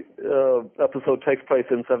Boy episode takes place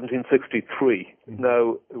in 1763,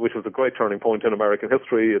 now, which is a great turning point in American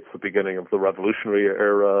history. It's the beginning of the Revolutionary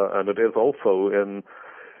era, and it is also, in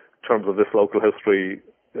terms of this local history,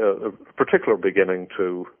 a particular beginning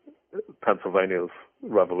to Pennsylvania's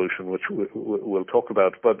revolution, which we'll talk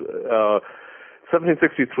about. But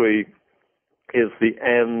 1763 is the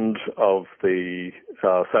end of the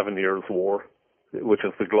 7 Years' War, which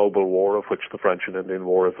is the global war of which the French and Indian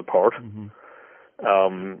War is a part.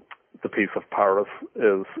 The Peace of Paris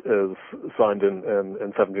is signed in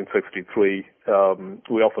 1763.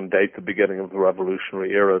 We often date the beginning of the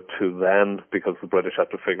Revolutionary era to then, because the British had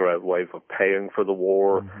to figure out ways of paying for the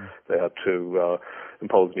war. They had to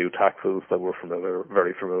impose new taxes that were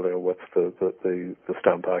very familiar with the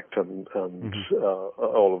Stamp Act and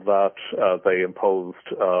all of that. They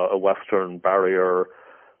imposed a Western barrier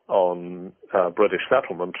on British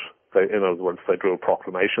settlement. In other words, they drew a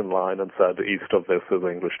proclamation line and said east of this is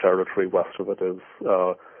English territory, west of it is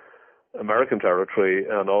American territory,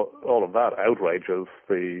 and all of that outrages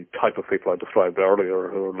the type of people I described earlier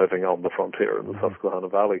who are living on the frontier in the Susquehanna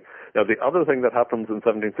Valley. Now, the other thing that happens in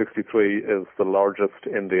 1763 is the largest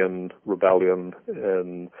Indian rebellion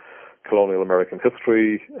in colonial American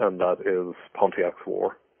history, and that is Pontiac's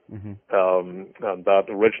War. And that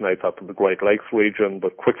originates up in the Great Lakes region,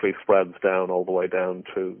 but quickly spreads down all the way down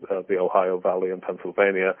to the Ohio Valley in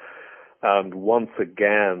Pennsylvania. And once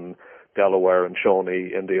again, Delaware and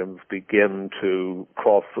Shawnee Indians begin to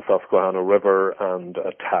cross the Susquehanna River and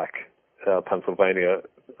attack Pennsylvania.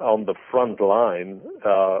 On the front line,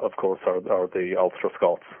 of course, are the Ulster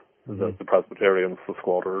Scots, the Presbyterians, the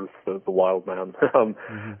squatters, the wild men.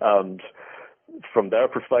 And from their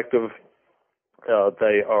perspective,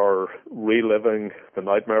 they are reliving the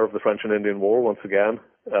nightmare of the French and Indian War once again.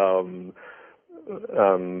 And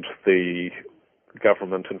the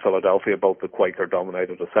government in Philadelphia, both the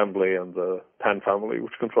Quaker-dominated Assembly and the Penn family,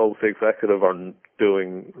 which controls the executive, are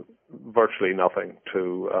doing virtually nothing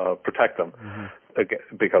to protect them,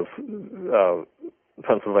 because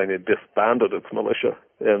Pennsylvania disbanded its militia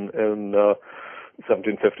in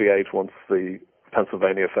 1758 once the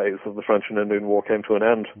Pennsylvania phase of the French and Indian War came to an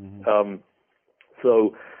end.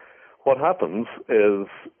 So what happens is,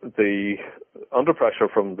 under pressure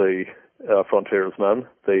from the frontiersmen,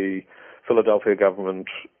 the Philadelphia government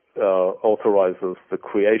authorizes the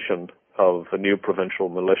creation of a new provincial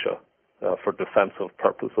militia for defensive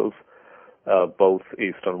purposes. both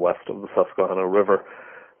east and west of the Susquehanna River.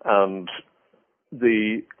 And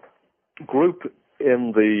the group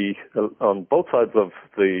on both sides of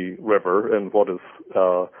the river in what is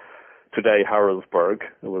today Harrisburg,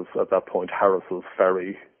 it was at that point Harris's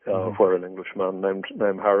Ferry, where an Englishman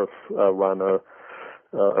named Harris ran a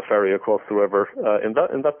ferry across the river. In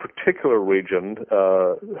that particular region,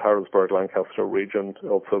 Harrisburg, Lancaster region,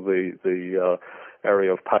 also the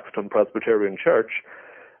area of Paxton Presbyterian Church,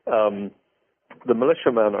 the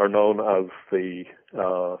militiamen are known as the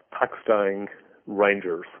Paxtang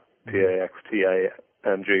Rangers,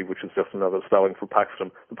 Paxtang, which is just another spelling for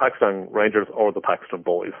Paxton. The Paxtang Rangers or the Paxton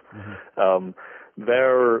Boys.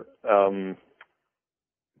 Their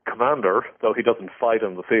commander, though he doesn't fight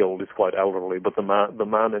in the field, he's quite elderly, but the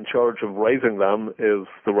man in charge of raising them is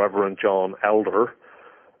the Reverend John Elder,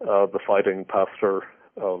 the fighting pastor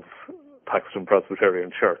of Paxton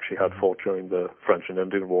Presbyterian Church. He had fought during the French and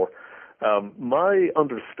Indian War. My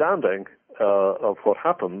understanding of what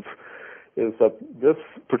happens is that this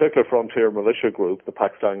particular frontier militia group, the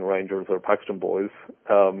Paxtang Rangers or Paxton Boys,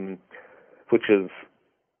 which is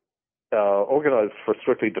organized for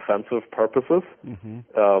strictly defensive purposes,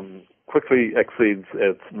 quickly exceeds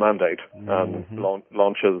its mandate and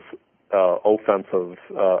launches offensive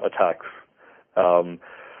attacks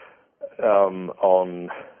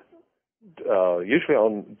usually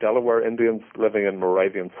on Delaware Indians living in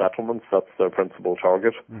Moravian settlements. That's their principal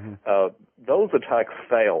target. Those attacks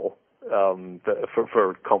fail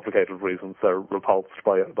for complicated reasons. They're repulsed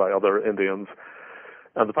by other Indians.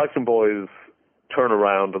 And the Paxton Boys turn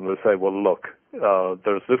around and they say, well, look,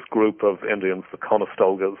 there's this group of Indians, the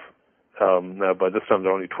Conestogas. Now, by this time,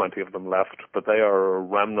 there are only 20 of them left, but they are a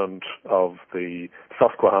remnant of the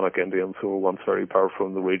Susquehannock Indians who were once very powerful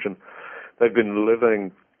in the region. They've been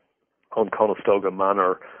living on Conestoga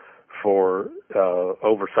Manor for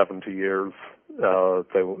over 70 years.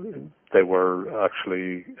 They were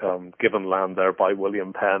actually given land there by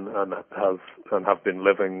William Penn and have been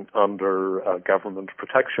living under government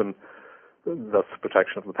protection. That's the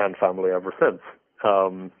protection of the Penn family ever since.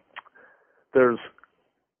 And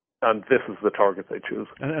this is the target they choose.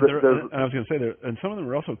 And I was going to say, and some of them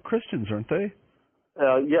are also Christians, aren't they?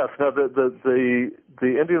 Yes. Now, the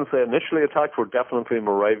Indians they initially attacked were definitely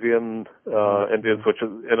Moravian Indians, which is,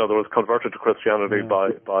 in other words, converted to Christianity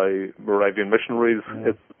by Moravian missionaries.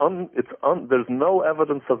 There's no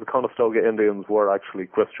evidence that the Conestoga Indians were actually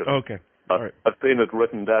Christian. Okay. All right. I've seen it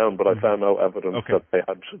written down, but I found no evidence that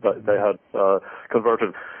they had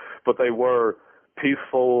converted. But they were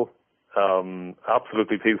peaceful,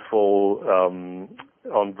 absolutely peaceful,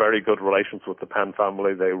 on very good relations with the Penn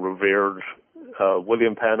family. They revered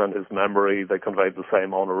William Penn and his memory. They conveyed the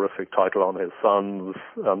same honorific title on his sons.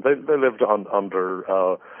 They lived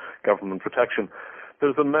under government protection.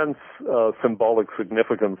 There's immense symbolic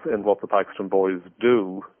significance in what the Paxton Boys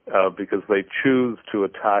do because they choose to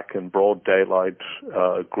attack in broad daylight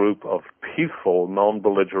a group of peaceful,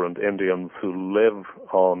 non-belligerent Indians who live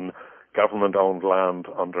on government-owned land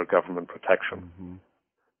under government protection.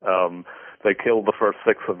 They killed the first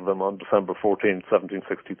 6 of them on December 14,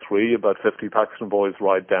 1763. About 50 Paxton Boys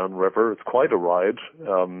ride downriver. It's quite a ride,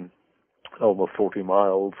 almost 40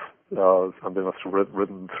 miles. And they must have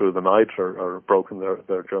ridden through the night or broken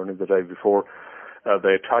their journey the day before.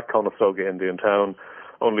 They attack Conestoga Indian Town.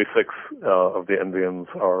 Only 6 of the Indians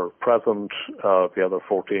are present. The other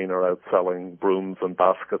 14 are out selling brooms and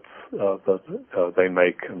baskets that they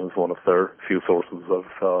make, and is one of their few sources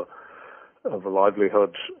of a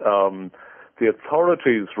livelihood. The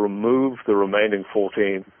authorities remove the remaining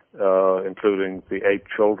 14, including the 8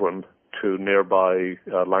 children, to nearby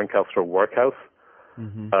Lancaster Workhouse.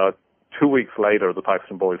 2 weeks later, the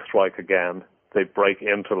Paxton Boys strike again. They break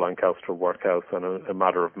into Lancaster Workhouse, and in a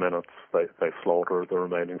matter of minutes, they slaughter the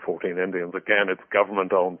remaining 14 Indians. Again, it's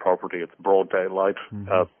government-owned property. It's broad daylight.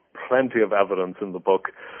 Plenty of evidence in the book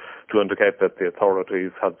to indicate that the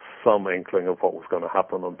authorities had some inkling of what was going to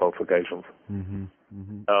happen on both occasions.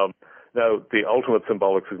 Now, the ultimate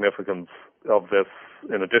symbolic significance of this,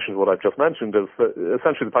 in addition to what I've just mentioned, is that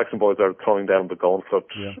essentially the Paxton Boys are throwing down the gauntlet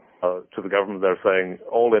to the government. They're saying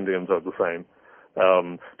all Indians are the same.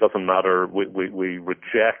 Doesn't matter. We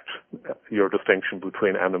reject your distinction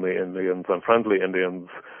between enemy Indians and friendly Indians.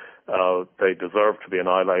 They deserve to be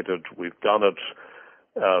annihilated. We've done it.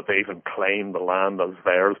 They even claim the land as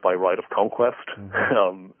theirs by right of conquest.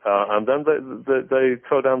 And then they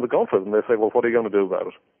throw down the gauntlet and they say, well, what are you going to do about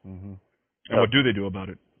it? And what do they do about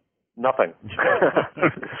it? Nothing.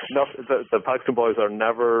 The Paxton Boys are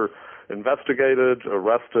never investigated,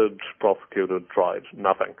 arrested, prosecuted, tried.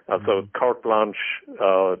 Nothing. And so carte blanche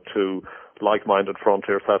to like-minded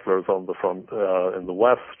frontier settlers on the front in the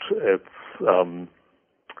west. It's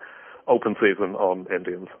open season on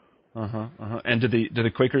Indians. And do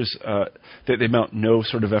the Quakers they mount no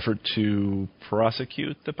sort of effort to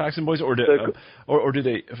prosecute the Paxton Boys, or do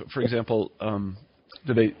they, for example,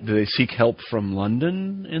 do they seek help from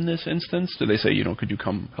London in this instance? Do they say, could you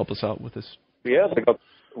come help us out with this? Yeah, they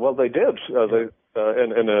did.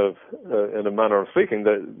 In a manner of speaking,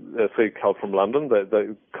 they seek help from London.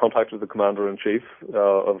 They contacted the commander-in-chief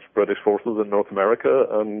of British forces in North America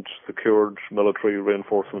and secured military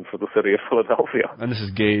reinforcement for the city of Philadelphia. And this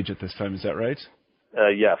is Gage at this time, is that right?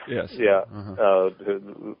 Yes. Yeah.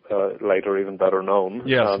 Later, even better known.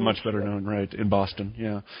 Yes, much better known, right, in Boston.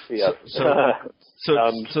 Yeah. Yes.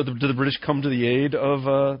 So do the British come to the aid of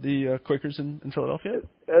the Quakers in Philadelphia?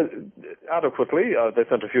 Adequately. They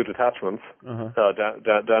sent a few detachments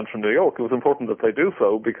down from New York. It was important that they do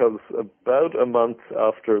so because about a month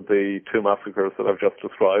after the two massacres that I've just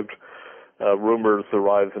described, rumors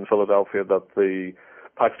arrived in Philadelphia that the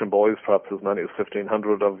Paxton Boys, perhaps as many as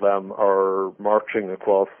 1,500 of them, are marching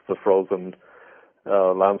across the frozen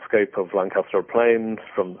landscape of Lancaster Plain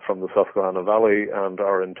from the Susquehanna Valley and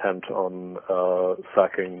are intent on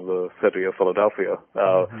sacking the city of Philadelphia.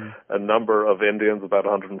 A number of Indians, about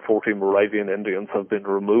 140 Moravian Indians, have been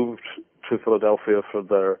removed to Philadelphia for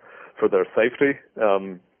their safety.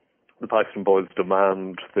 The Paxton Boys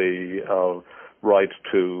demand the right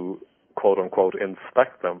to, quote unquote,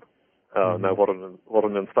 inspect them. Now, what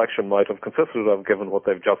an inspection might have consisted of, given what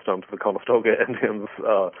they've just done to the Conestoga Indians,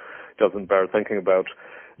 doesn't bear thinking about.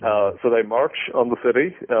 So they march on the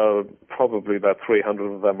city. Probably about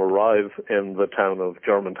 300 of them arrive in the town of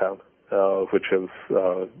Germantown, which is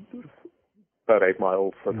about 8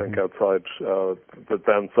 miles, I think, outside the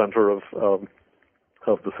then center of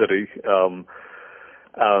the city.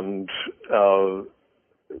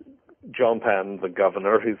 John Penn, the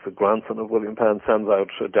governor, he's the grandson of William Penn, sends out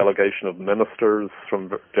a delegation of ministers from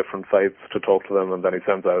different faiths to talk to them, and then he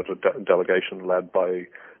sends out a delegation led by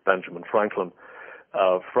Benjamin Franklin.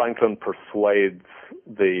 Franklin persuades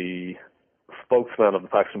the spokesman of the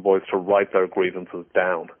Paxton Boys to write their grievances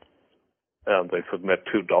down. And they submit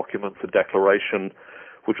 2 documents, a declaration,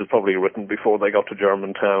 which was probably written before they got to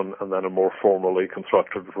Germantown, and then a more formally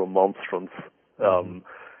constructed remonstrance.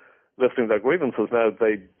 Listing their grievances. Now,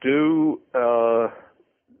 they do,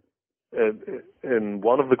 in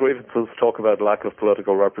one of the grievances, talk about lack of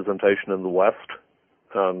political representation in the West,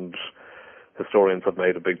 and historians have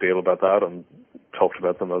made a big deal about that and talked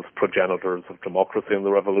about them as progenitors of democracy in the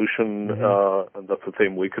Revolution, and that's a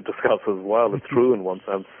theme we could discuss as well. It's true in one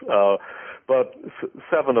sense. But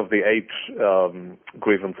 7 of the 8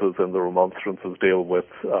 grievances in the remonstrances deal with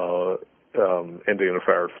Indian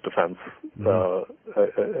Affairs defense,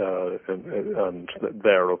 and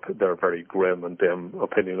their very grim and dim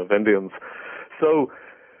opinion of Indians. So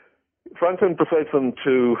Franklin persuades them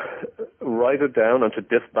to write it down and to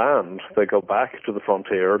disband. They go back to the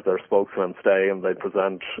frontier, their spokesmen stay, and they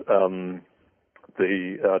present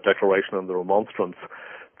the declaration and the remonstrance.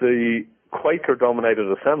 The Quaker-dominated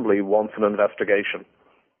assembly wants an investigation.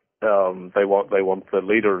 They want the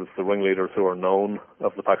leaders, the ringleaders who are known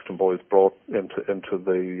of the Paxton Boys, brought into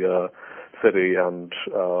the city and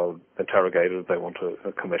interrogated. They want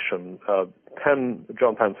a commission.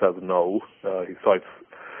 John Penn says no. He cites,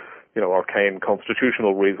 arcane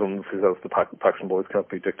constitutional reasons. He says the Paxton Boys can't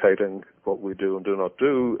be dictating what we do and do not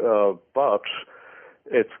do. But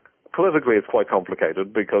politically it's quite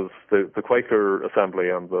complicated because the Quaker Assembly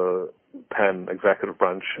and the Penn executive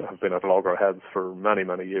branch have been at loggerheads for many,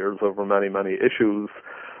 many years over many, many issues.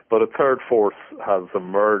 But a third force has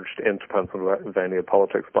emerged into Pennsylvania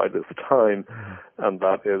politics by this time, and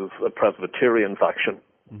that is a Presbyterian faction.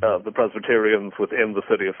 The Presbyterians within the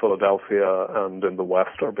city of Philadelphia and in the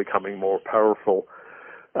West are becoming more powerful.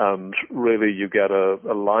 And really you get a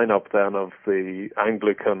lineup then of the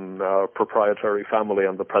Anglican proprietary family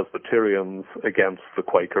and the Presbyterians against the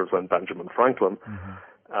Quakers and Benjamin Franklin.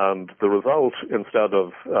 And the result, instead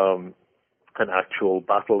of an actual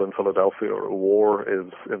battle in Philadelphia or a war,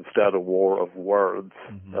 is instead a war of words,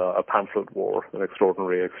 a pamphlet war, an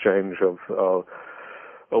extraordinary exchange of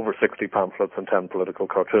over 60 pamphlets and 10 political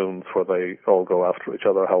cartoons where they all go after each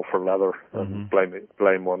other, hell for leather, and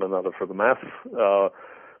blame one another for the mess.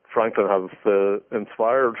 Franklin has the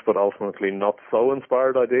inspired but ultimately not so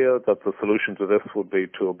inspired idea that the solution to this would be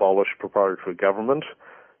to abolish proprietary government.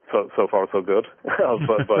 So far so good,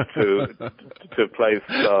 but to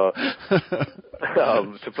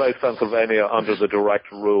place Pennsylvania under the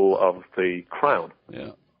direct rule of the crown. Yeah.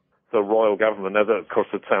 So royal government. Now, of course,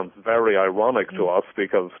 it sounds very ironic to us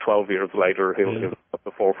because 12 years later he'll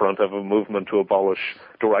at the forefront of a movement to abolish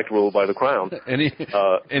direct rule by the crown.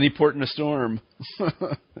 Any port in a storm.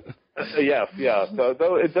 Yes, yeah. So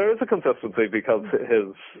there is a consistency because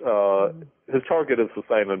his target is the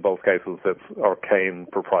same in both cases. It's arcane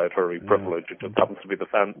proprietary privilege. It just happens to be the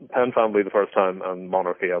Penn family the first time and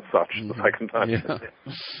monarchy as such the second time. Yeah.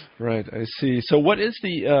 Right, I see. So what is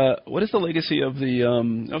the legacy of the?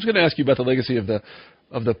 I was going to ask you about the legacy of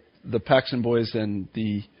the Paxton Boys and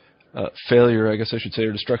the failure, I guess I should say,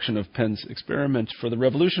 or destruction of Penn's experiment for the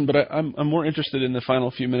revolution. But I'm more interested in the final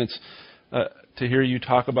few minutes to hear you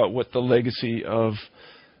talk about what the legacy of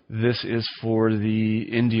this is for the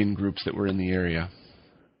Indian groups that were in the area.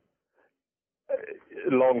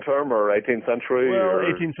 Long term or 18th century? Well,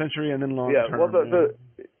 18th century and then long term. I'll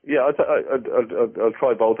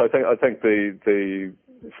try both. I think the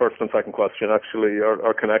first and second question actually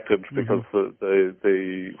are connected because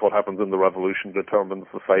the what happens in the revolution determines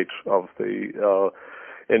the fate of the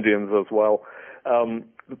Indians as well.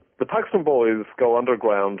 The Paxton Boys go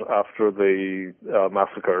underground after the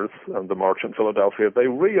massacres and the march in Philadelphia. They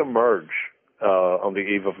re-emerge on the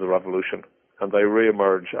eve of the revolution, and they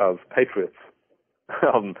re-emerge as patriots.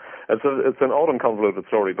 It's an odd and convoluted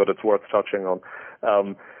story, but it's worth touching on.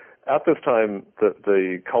 At this time,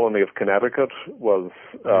 the colony of Connecticut was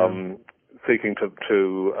seeking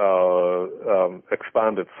to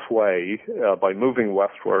expand its sway by moving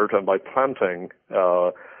westward and by planting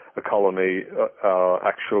a colony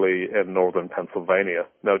actually in northern Pennsylvania.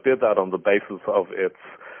 Now, it did that on the basis of its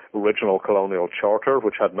original colonial charter,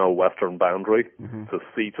 which had no western boundary. It's a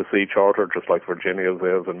sea-to-sea charter, just like Virginia's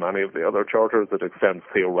is and many of the other charters. It extends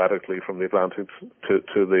theoretically from the Atlantic to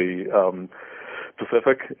the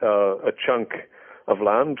Pacific. A chunk of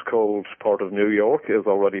land called Port of New York is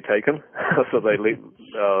already taken. So they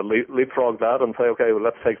leapfrog that and say, okay, well,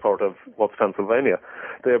 let's take part of what's Pennsylvania.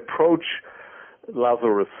 They approach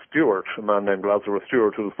Lazarus Stewart, a man named Lazarus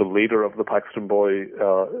Stewart, who was the leader of the Paxton Boy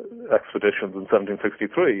expeditions in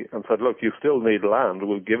 1763, and said, look, you still need land.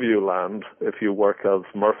 We'll give you land if you work as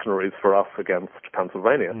mercenaries for us against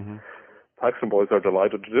Pennsylvania. Paxton Boys are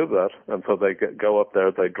delighted to do that, and so they go up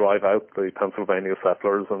there, they drive out the Pennsylvania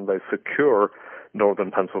settlers, and they secure northern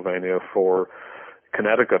Pennsylvania for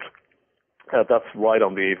Connecticut. That's right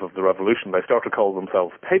on the eve of the revolution. They start to call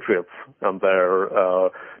themselves patriots, and they're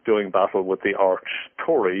doing battle with the arch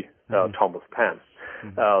Tory, Thomas Penn.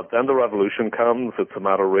 Then the revolution comes. It's a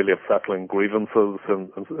matter really of settling grievances and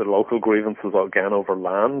local grievances again over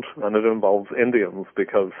land, and it involves Indians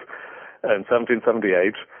because in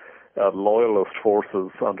 1778, Loyalist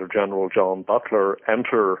forces under General John Butler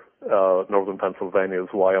enter northern Pennsylvania's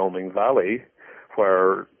Wyoming Valley,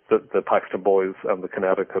 where the Paxton Boys and the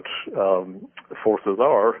Connecticut forces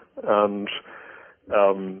are, and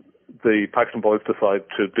the Paxton Boys decide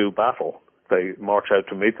to do battle. They march out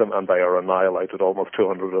to meet them, and they are annihilated. Almost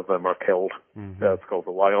 200 of them are killed. It's called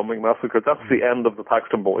the Wyoming Massacre. That's the end of the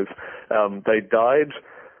Paxton Boys. They died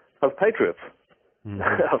as patriots,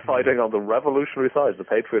 fighting on the revolutionary side, the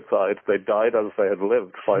patriot side. They died as they had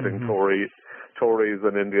lived, fighting Tories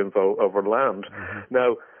and Indians over land.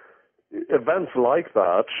 Now, events like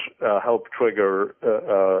that help trigger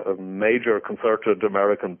a major concerted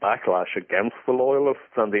American backlash against the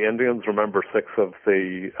Loyalists and the Indians. Remember,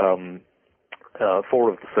 four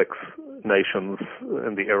of the six nations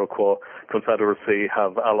in the Iroquois Confederacy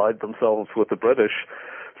have allied themselves with the British.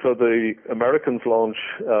 So the Americans launch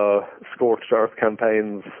scorched earth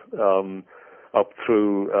campaigns up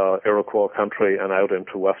through Iroquois country and out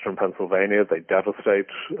into western Pennsylvania. They devastate,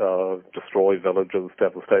 destroy villages,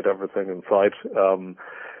 devastate everything in sight.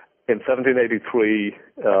 In 1783,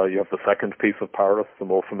 you have the Second Peace of Paris, the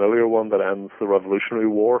more familiar one that ends the Revolutionary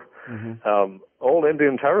War. All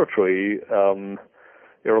Indian territory,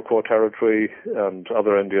 Iroquois territory, and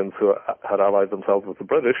other Indians who had allied themselves with the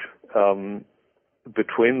British,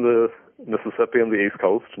 between the Mississippi and the East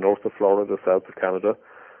Coast, north of Florida, south of Canada,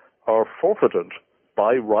 are forfeited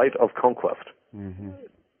by right of conquest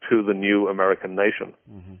to the new American nation.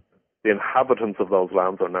 The inhabitants of those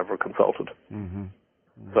lands are never consulted.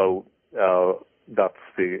 So that's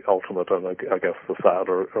the ultimate and I guess the sad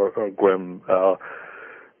or grim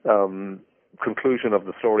conclusion of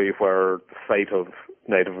the story, where the fate of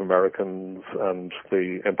Native Americans and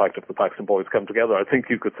the impact of the Paxton Boys come together. I think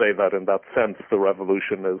you could say that in that sense, the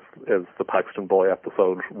revolution is the Paxton Boy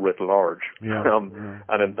episode writ large. And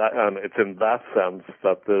it's in that sense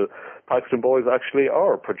that the Paxton Boys actually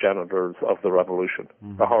are progenitors of the revolution,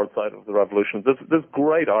 the hard side of the revolution. There's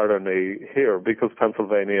great irony here because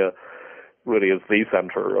Pennsylvania really is the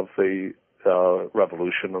center of the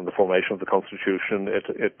Revolution and the formation of the Constitution,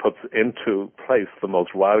 it puts into place the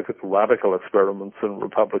most radical experiments in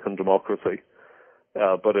Republican democracy.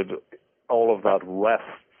 But all of that rests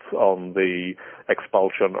on the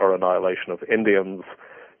expulsion or annihilation of Indians,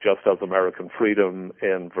 just as American freedom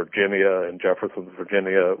in Virginia, in Jefferson's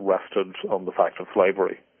Virginia, rested on the fact of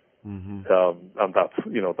slavery. Mm-hmm. And that's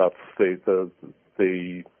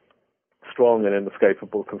the strong and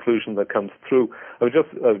inescapable conclusion that comes through. I would just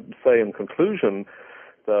say in conclusion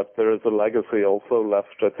that there is a legacy also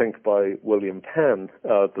left, I think, by William Penn.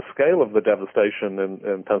 The scale of the devastation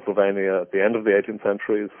in Pennsylvania at the end of the 18th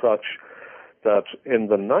century is such that in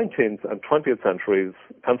the 19th and 20th centuries,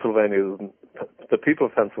 the people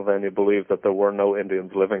of Pennsylvania believed that there were no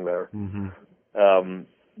Indians living there. Mm-hmm.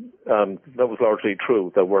 And that was largely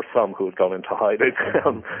true. There were some who had gone into hiding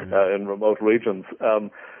in remote regions.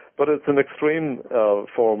 But it's an extreme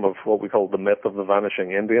form of what we call the myth of the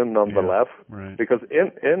vanishing Indian, nonetheless. Yeah, right. Because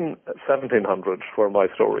in 1700, where my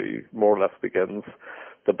story more or less begins,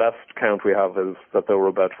 the best count we have is that there were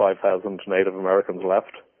about 5,000 Native Americans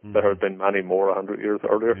left. Mm-hmm. There had been many more 100 years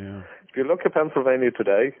earlier. Yeah. If you look at Pennsylvania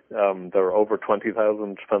today, there are over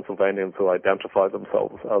 20,000 Pennsylvanians who identify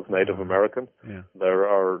themselves as Native American. Yeah. There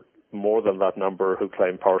are more than that number who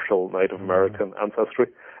claim partial Native American ancestry.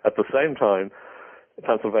 At the same time,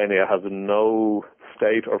 Pennsylvania has no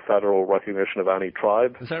state or federal recognition of any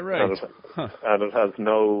tribe. Is that right? And it has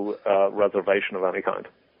no reservation of any kind.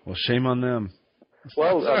 Well, shame on them.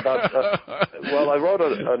 Well, I wrote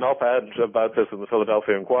an op-ed about this in the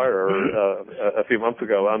Philadelphia Inquirer a few months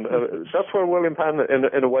ago, and that's where William Penn,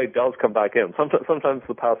 in a way, does come back in. Sometimes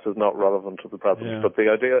the past is not relevant to the present, but the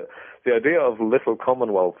idea of little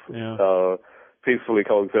commonwealths peacefully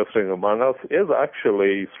coexisting among us is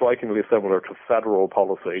actually strikingly similar to federal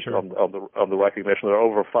policy on the recognition. There are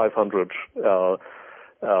over 500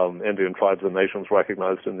 Indian tribes and nations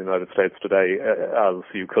recognized in the United States today, as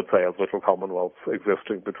you could say, as little commonwealths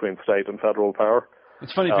existing between state and federal power.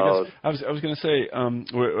 It's funny because I was going to say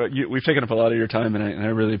we've taken up a lot of your time, and I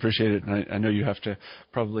really appreciate it. And I know you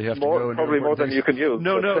probably have to go. Probably more than you can use.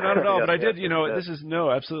 No, not at all. But I did.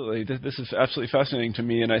 Absolutely. This is absolutely fascinating to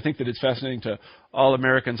me, and I think that it's fascinating to all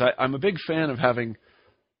Americans. I'm a big fan of having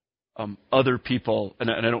other people, and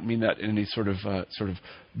I don't mean that in any sort of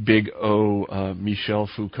big O Michel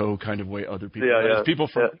Foucault kind of way. Other people, people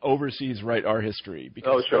from overseas write our history.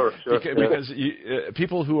 Because, because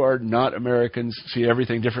people who are not Americans see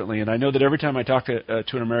everything differently, and I know that every time I talk to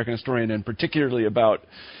an American historian, and particularly about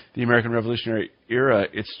the American Revolutionary era,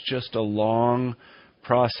 it's just a long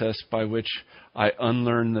process by which I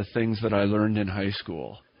unlearn the things that I learned in high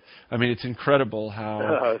school. I mean, it's incredible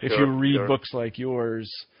how if you read books like yours,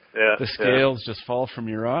 the scales just fall from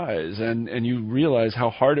your eyes, and you realize how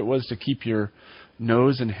hard it was to keep your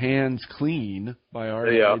nose and hands clean by our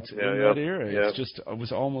rights in that era. Yeah. It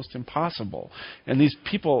was almost impossible. And these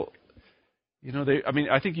people,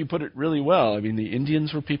 I think you put it really well. I mean, the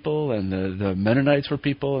Indians were people, and the Mennonites were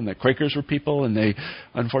people, and the Quakers were people, and they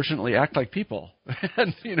unfortunately act like people.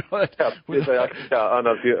 And and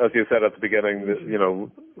as you said at the beginning,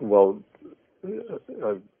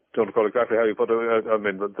 I don't recall exactly how you put it. I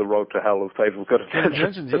mean, the road to hell is paved with good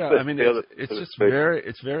intentions. I mean, it's just very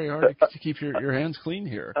hard to keep your hands clean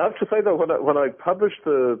here. I have to say though, when I published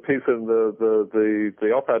the piece in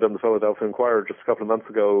the op-ed in the Philadelphia Inquirer just a couple of months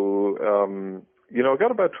ago, I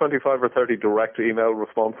got about 25 or 30 direct email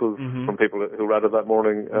responses from people who read it that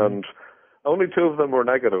morning, and only two of them were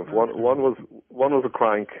negative. One was a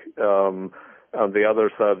crank. And the other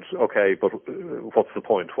said, okay, but what's the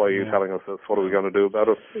point? Why are you telling us this? What are we going to do about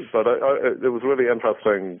it? But it was really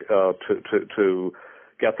interesting to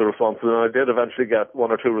get the responses. And I did eventually get one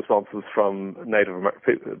or two responses from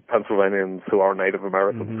Pennsylvanians who are Native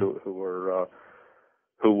Americans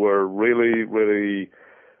who were really, really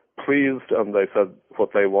pleased. And they said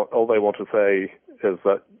all they want to say is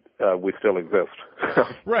that we still exist.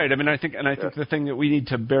 Right. I mean, I think the thing that we need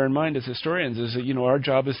to bear in mind as historians is that, our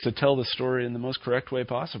job is to tell the story in the most correct way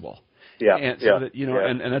possible. Yeah. And so that,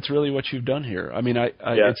 and that's really what you've done here. I mean, I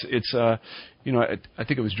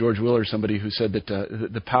think it was George Will or somebody who said that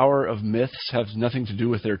the power of myths has nothing to do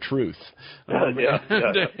with their truth. But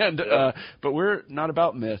we're not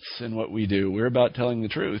about myths in what we do. We're about telling the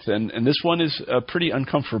truth. And this one is pretty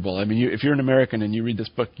uncomfortable. I mean, if you're an American and you read this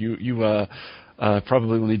book, you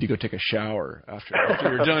probably will need to go take a shower after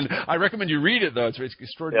you're done. I recommend you read it, though. It's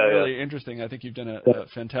extraordinarily interesting. I think you've done a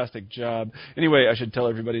fantastic job. Anyway, I should tell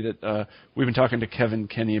everybody that we've been talking to Kevin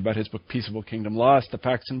Kenny about his book, Peaceable Kingdom Lost, The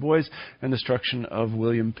Paxton Boys, and Destruction of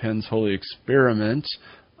William Penn's Holy Experiment.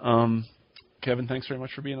 Kevin, thanks very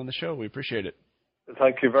much for being on the show. We appreciate it.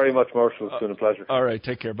 Thank you very much, Marshall. It's been a pleasure. All right,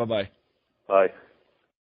 take care. Bye-bye. Bye.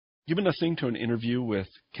 You've been listening to an interview with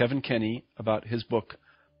Kevin Kenny about his book,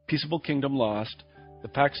 Peaceable Kingdom Lost, The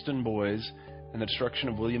Paxton Boys, and the Destruction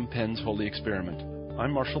of William Penn's Holy Experiment.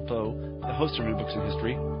 I'm Marshall Poe, the host of New Books in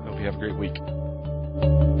History. I hope you have a great week.